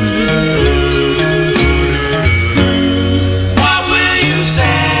 What will you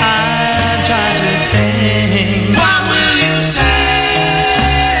say? I'm trying to think. What will you say?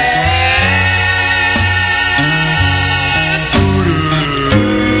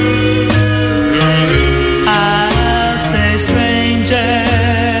 I'll say, stranger,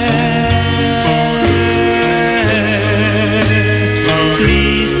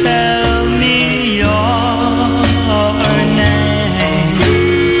 please tell me your name.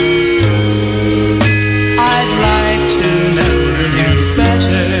 I'd like to know you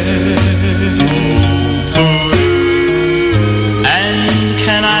better. And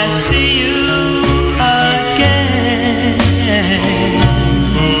can I see you again?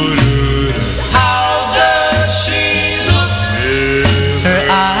 How does she look? Her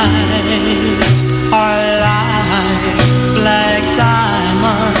eyes are like black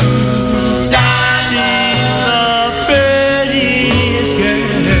diamonds. She's the prettiest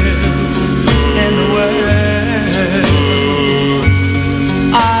girl in the world.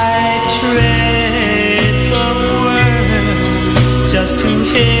 I'd trade the world just to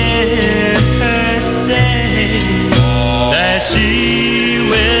hear her say that she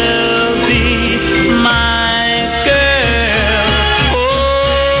will be my girl.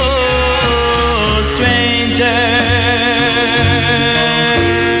 Oh, stranger,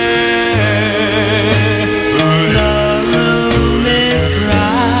 the room is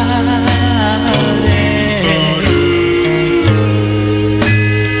crowded.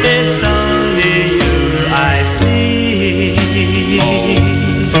 It's only you I see.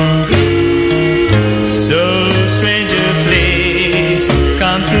 So, stranger, please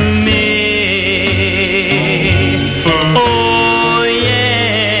come to me. Oh,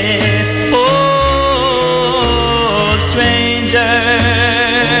 yes. Oh, stranger,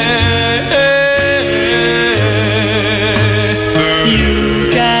 you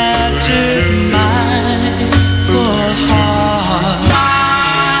captured my poor heart.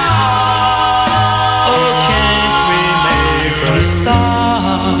 Oh, can't we make a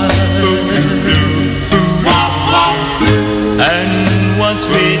start? And once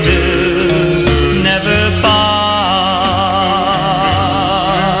we do, never part.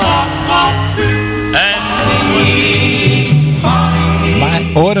 And once we My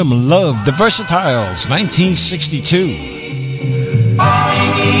Autumn Love, The Versatiles, 1962.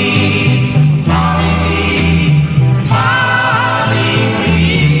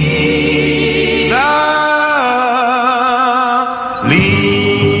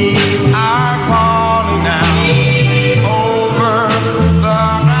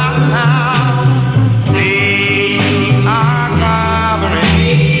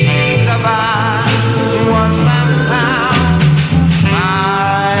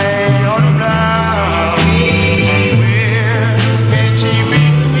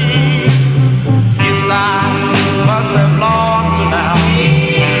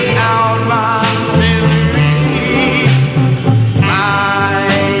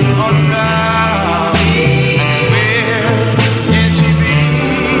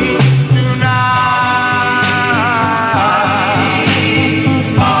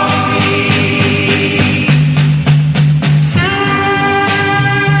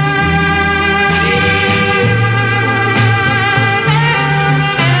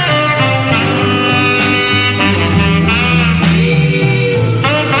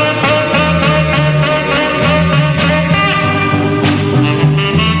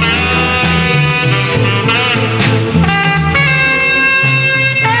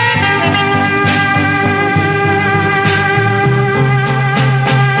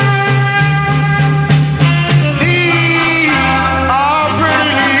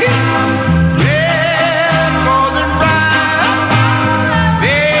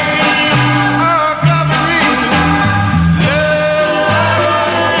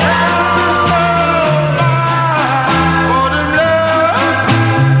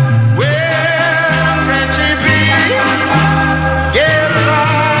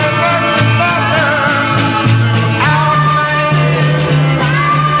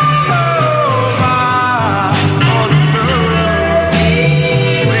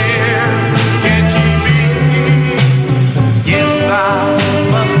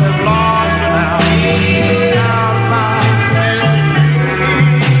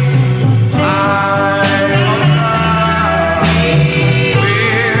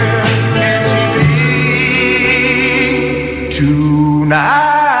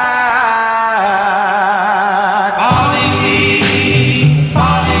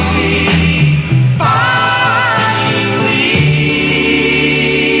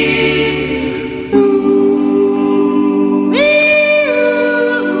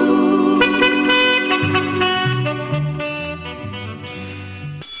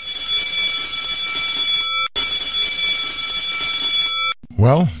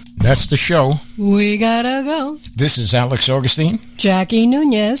 That's the show. We gotta go. This is Alex Augustine. Jackie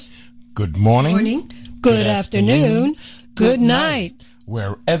Nunez. Good morning. Good afternoon. Good night.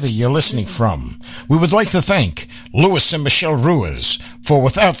 Wherever you're listening from. We would like to thank Louis and Michelle Ruiz, for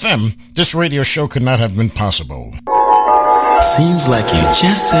without them, this radio show could not have been possible. Seems like you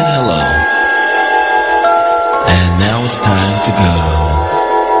just said hello. And now it's time to go.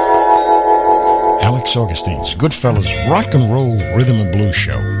 Alex Augustine's Goodfellas Rock and Roll Rhythm and Blues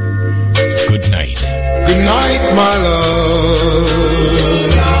Show. Good night. Good night, my love.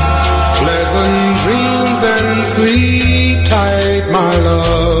 Pleasant dreams and sleep tight, my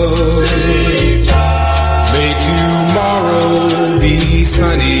love. May tomorrow be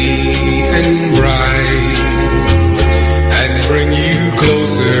sunny and bright and bring you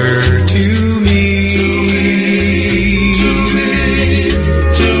closer to me.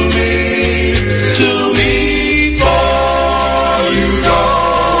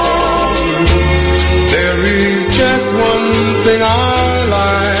 Just one thing I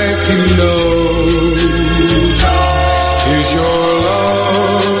like to know. Is your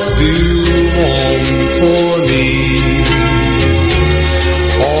love still warm for